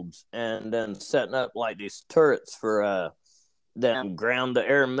shields, and then setting up like these turrets for them ground to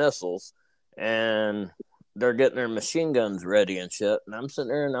air missiles, and they're getting their machine guns ready and shit. And I'm sitting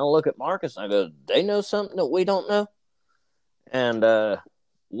there and I look at Marcus and I go, they know something that we don't know? And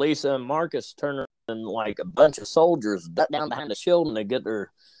Lisa and Marcus turn around and like a bunch of soldiers duck down behind the shield and they get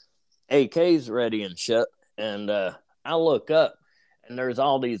their AKs ready and shit. And I look up and there's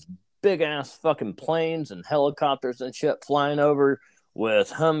all these big ass fucking planes and helicopters and shit flying over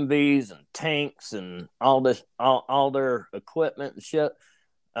with Humvees and tanks and all their equipment and shit,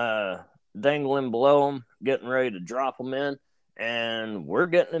 dangling below them, getting ready to drop them in, and we're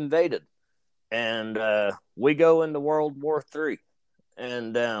getting invaded. And we go into World War III.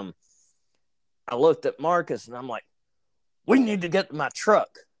 And I looked at Marcus and I'm like, we need to get to my truck.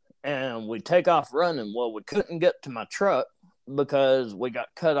 And we take off running. Well, we couldn't get to my truck because we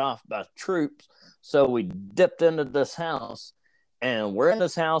got cut off by troops. So we dipped into this house. And we're in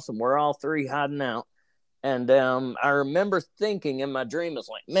this house and we're all three hiding out. And I remember thinking in my dream, it's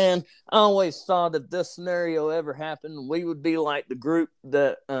like, man, I always thought if this scenario ever happened, we would be like the group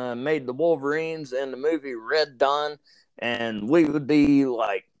that made the Wolverines in the movie Red Dawn. And we would be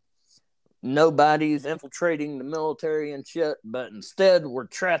like nobody's infiltrating the military and shit. But instead, we're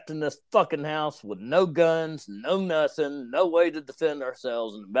trapped in this fucking house with no guns, no nothing, no way to defend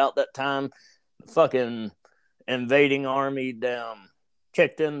ourselves. And about that time, the fucking invading army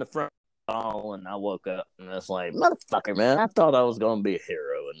kicked in the front hall, and I woke up and it's like, motherfucker, man, I thought I was gonna be a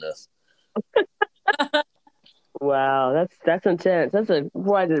hero in this. Wow, that's intense. That's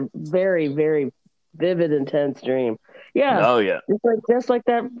quite a very, very vivid, intense dream. Yeah. Oh yeah. Just like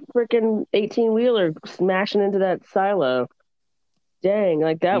that freaking 18-wheeler smashing into that silo. Dang,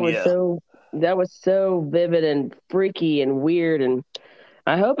 like that was so vivid and freaky and weird, and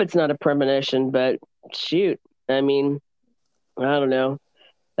I hope it's not a premonition, but shoot. I mean, I don't know.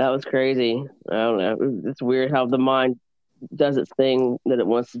 That was crazy. I don't know. It's weird how the mind does its thing that it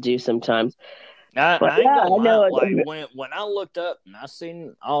wants to do sometimes. But I ain't yeah, gonna I know lie. it. Like when I looked up and I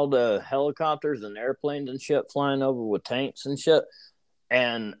seen all the helicopters and airplanes and shit flying over with tanks and shit,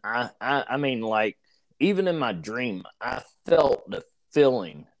 and I mean, like, even in my dream, I felt the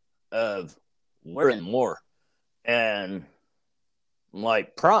feeling of we're in war, and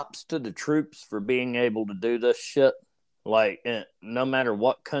like, props to the troops for being able to do this shit. Like, no matter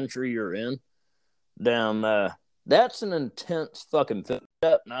what country you're in, damn, that's an intense fucking film.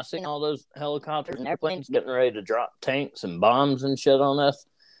 And I seen all those helicopters and airplanes getting ready to drop tanks and bombs and shit on us,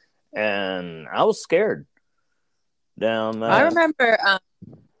 and I was scared. Damn. I remember.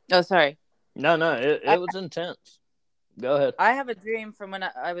 Oh, sorry. No, it was intense. Go ahead. I have a dream from when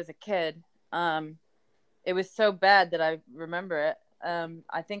I was a kid. It was so bad that I remember it.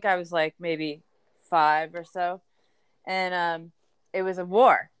 I think I was like maybe 5 or so, and it was a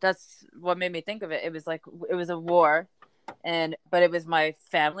war. That's what made me think of it. It was a war, but it was my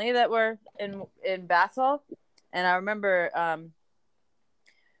family that were in battle, and I remember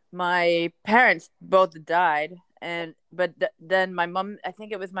my parents both died, but then my mom, I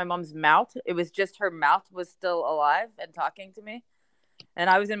think it was my mom's mouth. It was just her mouth was still alive and talking to me, and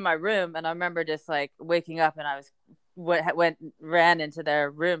I was in my room, and I remember just like waking up, and I ran into their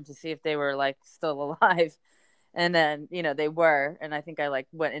room to see if they were like still alive. And then, they were, and I think I like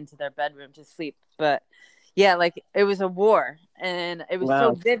went into their bedroom to sleep. But yeah, like it was a war, and it was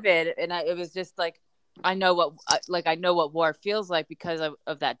so vivid, and it was just like I know what war feels like because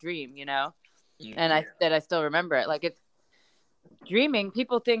of that dream, and I still remember it. Like, it's dreaming.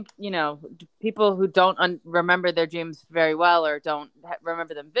 People think, people who don't remember their dreams very well, or don't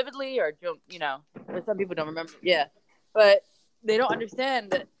remember them vividly, or don't, or some people don't remember. Yeah, but they don't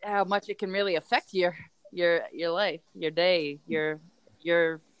understand how much it can really affect your life, your day,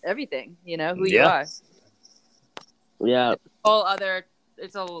 your everything, who you are. Yeah.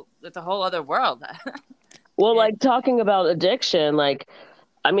 It's a whole other world. Well, like, talking about addiction, like,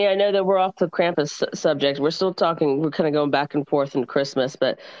 I mean, I know that we're off the Krampus subject. We're still talking, we're kind of going back and forth in Christmas,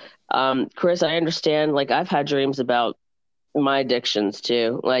 but Chris, I understand, like, I've had dreams about my addictions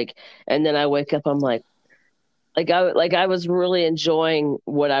too. Like, and then I wake up, I'm like I was really enjoying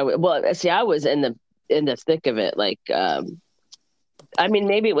I was in the thick of it. Like, I mean,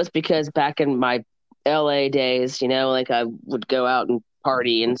 maybe it was because back in my LA days, like I would go out and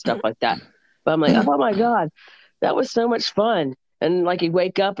party and stuff like that. But I'm like, oh my God, that was so much fun. And like, you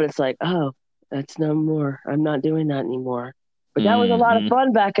wake up and it's like, oh, that's no more. I'm not doing that anymore. But that was a lot of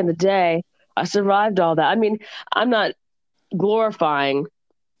fun back in the day. I survived all that. I mean, I'm not glorifying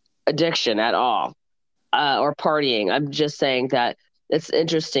addiction at all, or partying. I'm just saying that it's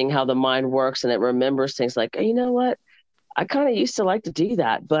interesting how the mind works, and it remembers things like, you know what? I kind of used to like to do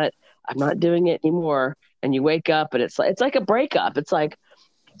that, but I'm not doing it anymore. And you wake up and it's like a breakup. It's like,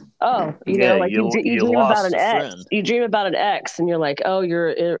 oh, like you dream about an ex. Friend. You dream about an ex, and you're like, oh, you're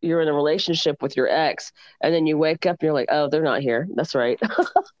in a relationship with your ex, and then you wake up and you're like, oh, they're not here. That's right.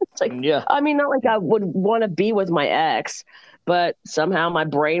 It's like, yeah. I mean, not like I would want to be with my ex, but somehow my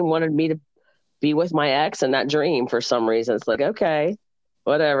brain wanted me to be with my ex in that dream for some reason. It's like, okay,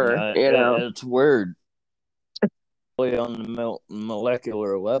 whatever. It's weird. On the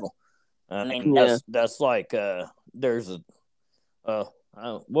molecular level. I mean, that's like there's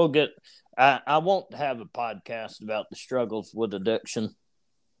we'll get. I won't have a podcast about the struggles with addiction.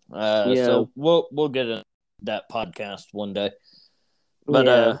 So we'll get in that podcast one day.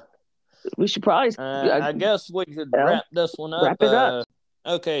 But we should probably. I guess we could wrap this one up. Wrap it up.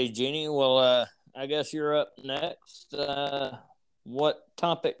 Okay, Jeannie. Well, I guess you're up next. What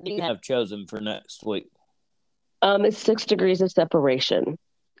topic do you have chosen for next week? It's 6 degrees of separation.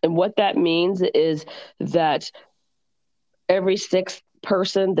 And what that means is that every sixth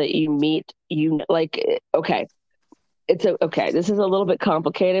person that you meet, okay, okay, this is a little bit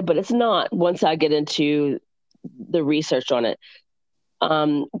complicated, but it's not once I get into the research on it.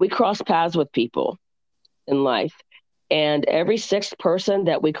 We cross paths with people in life, and every sixth person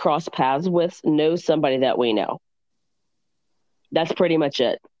that we cross paths with knows somebody that we know. That's pretty much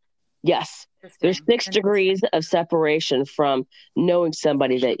it. Yes. There's 6 degrees of separation from knowing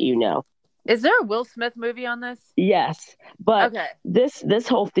somebody that you know. Is there a Will Smith movie on this? Yes, but okay. This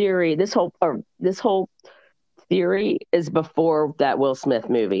whole theory is before that Will Smith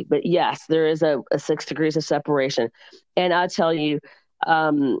movie. But yes, there is a 6 degrees of separation, and I'll tell you,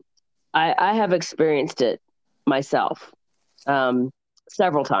 I have experienced it myself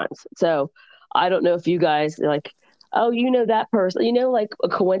several times. So I don't know if you guys like. Oh, that person, like a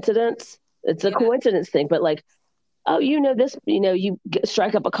coincidence. It's a coincidence thing, but like, oh, this, you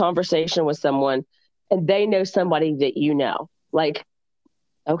strike up a conversation with someone and they know somebody that you know. Like,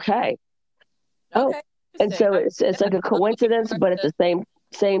 okay. Oh, Okay. and so Interesting. it's like a I'm looking coincidence, forward but at to- the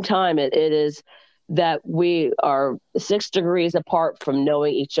same time, it is that we are 6 degrees apart from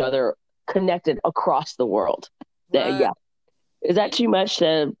knowing each other, connected across the world. Right. Yeah, is that too much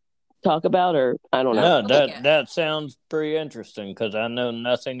to talk about, or I don't know? No, I like it. that sounds pretty interesting because I know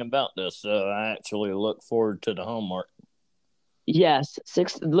nothing about this, so I actually look forward to the homework. Yes,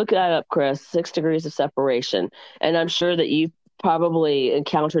 look that up, Chris. 6 degrees of separation, and I'm sure that you've probably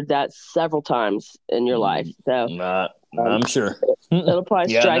encountered that several times in your life. So I'm sure. it'll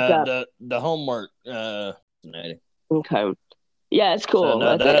probably Yeah, strike no, up. the homework. Okay. Yeah, it's So cool.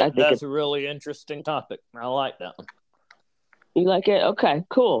 no, I think that's a really interesting topic. I like that one. you like it. Okay,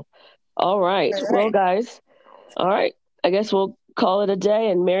 cool. All right. All Well, right. guys. All right. I guess we'll call it a day,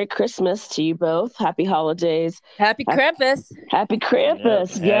 and Merry Christmas to you both. Happy holidays. Happy Krampus. Happy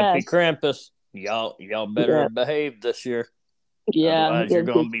Krampus. Yep. Yes. Happy Krampus. Y'all better Yeah. behave this year. Yeah. Otherwise, you're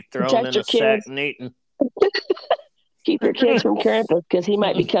going to be thrown Protect in your a sack kids. and eaten. Keep your kids from Krampus because he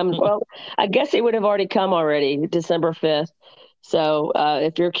might be coming. Well, I guess he would have already come already, December 5th. So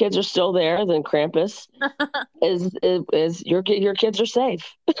if your kids are still there, then Krampus is your kids are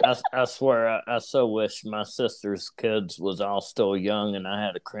safe. I swear, I so wish my sister's kids was all still young and I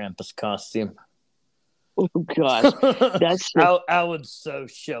had a Krampus costume. Oh gosh, that's just, I would so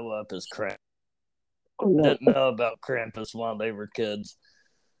show up as Krampus. no. Didn't know about Krampus while they were kids.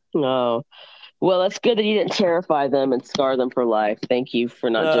 No. Well, it's good that you didn't terrify them and scar them for life. Thank you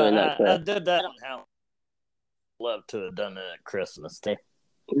for not doing that. I did that. How love to have done it at Christmas Day.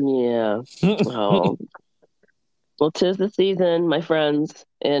 Yeah. Oh. Well, 'tis the season, my friends,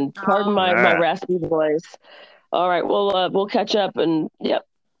 and pardon my All right. raspy voice. All right, we'll catch up, and yep,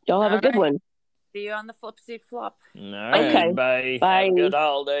 y'all have a All good right. one. See you on the flipsy flop. All right, Okay. everybody. Bye. Have a good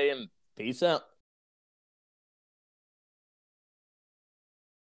holiday and peace out.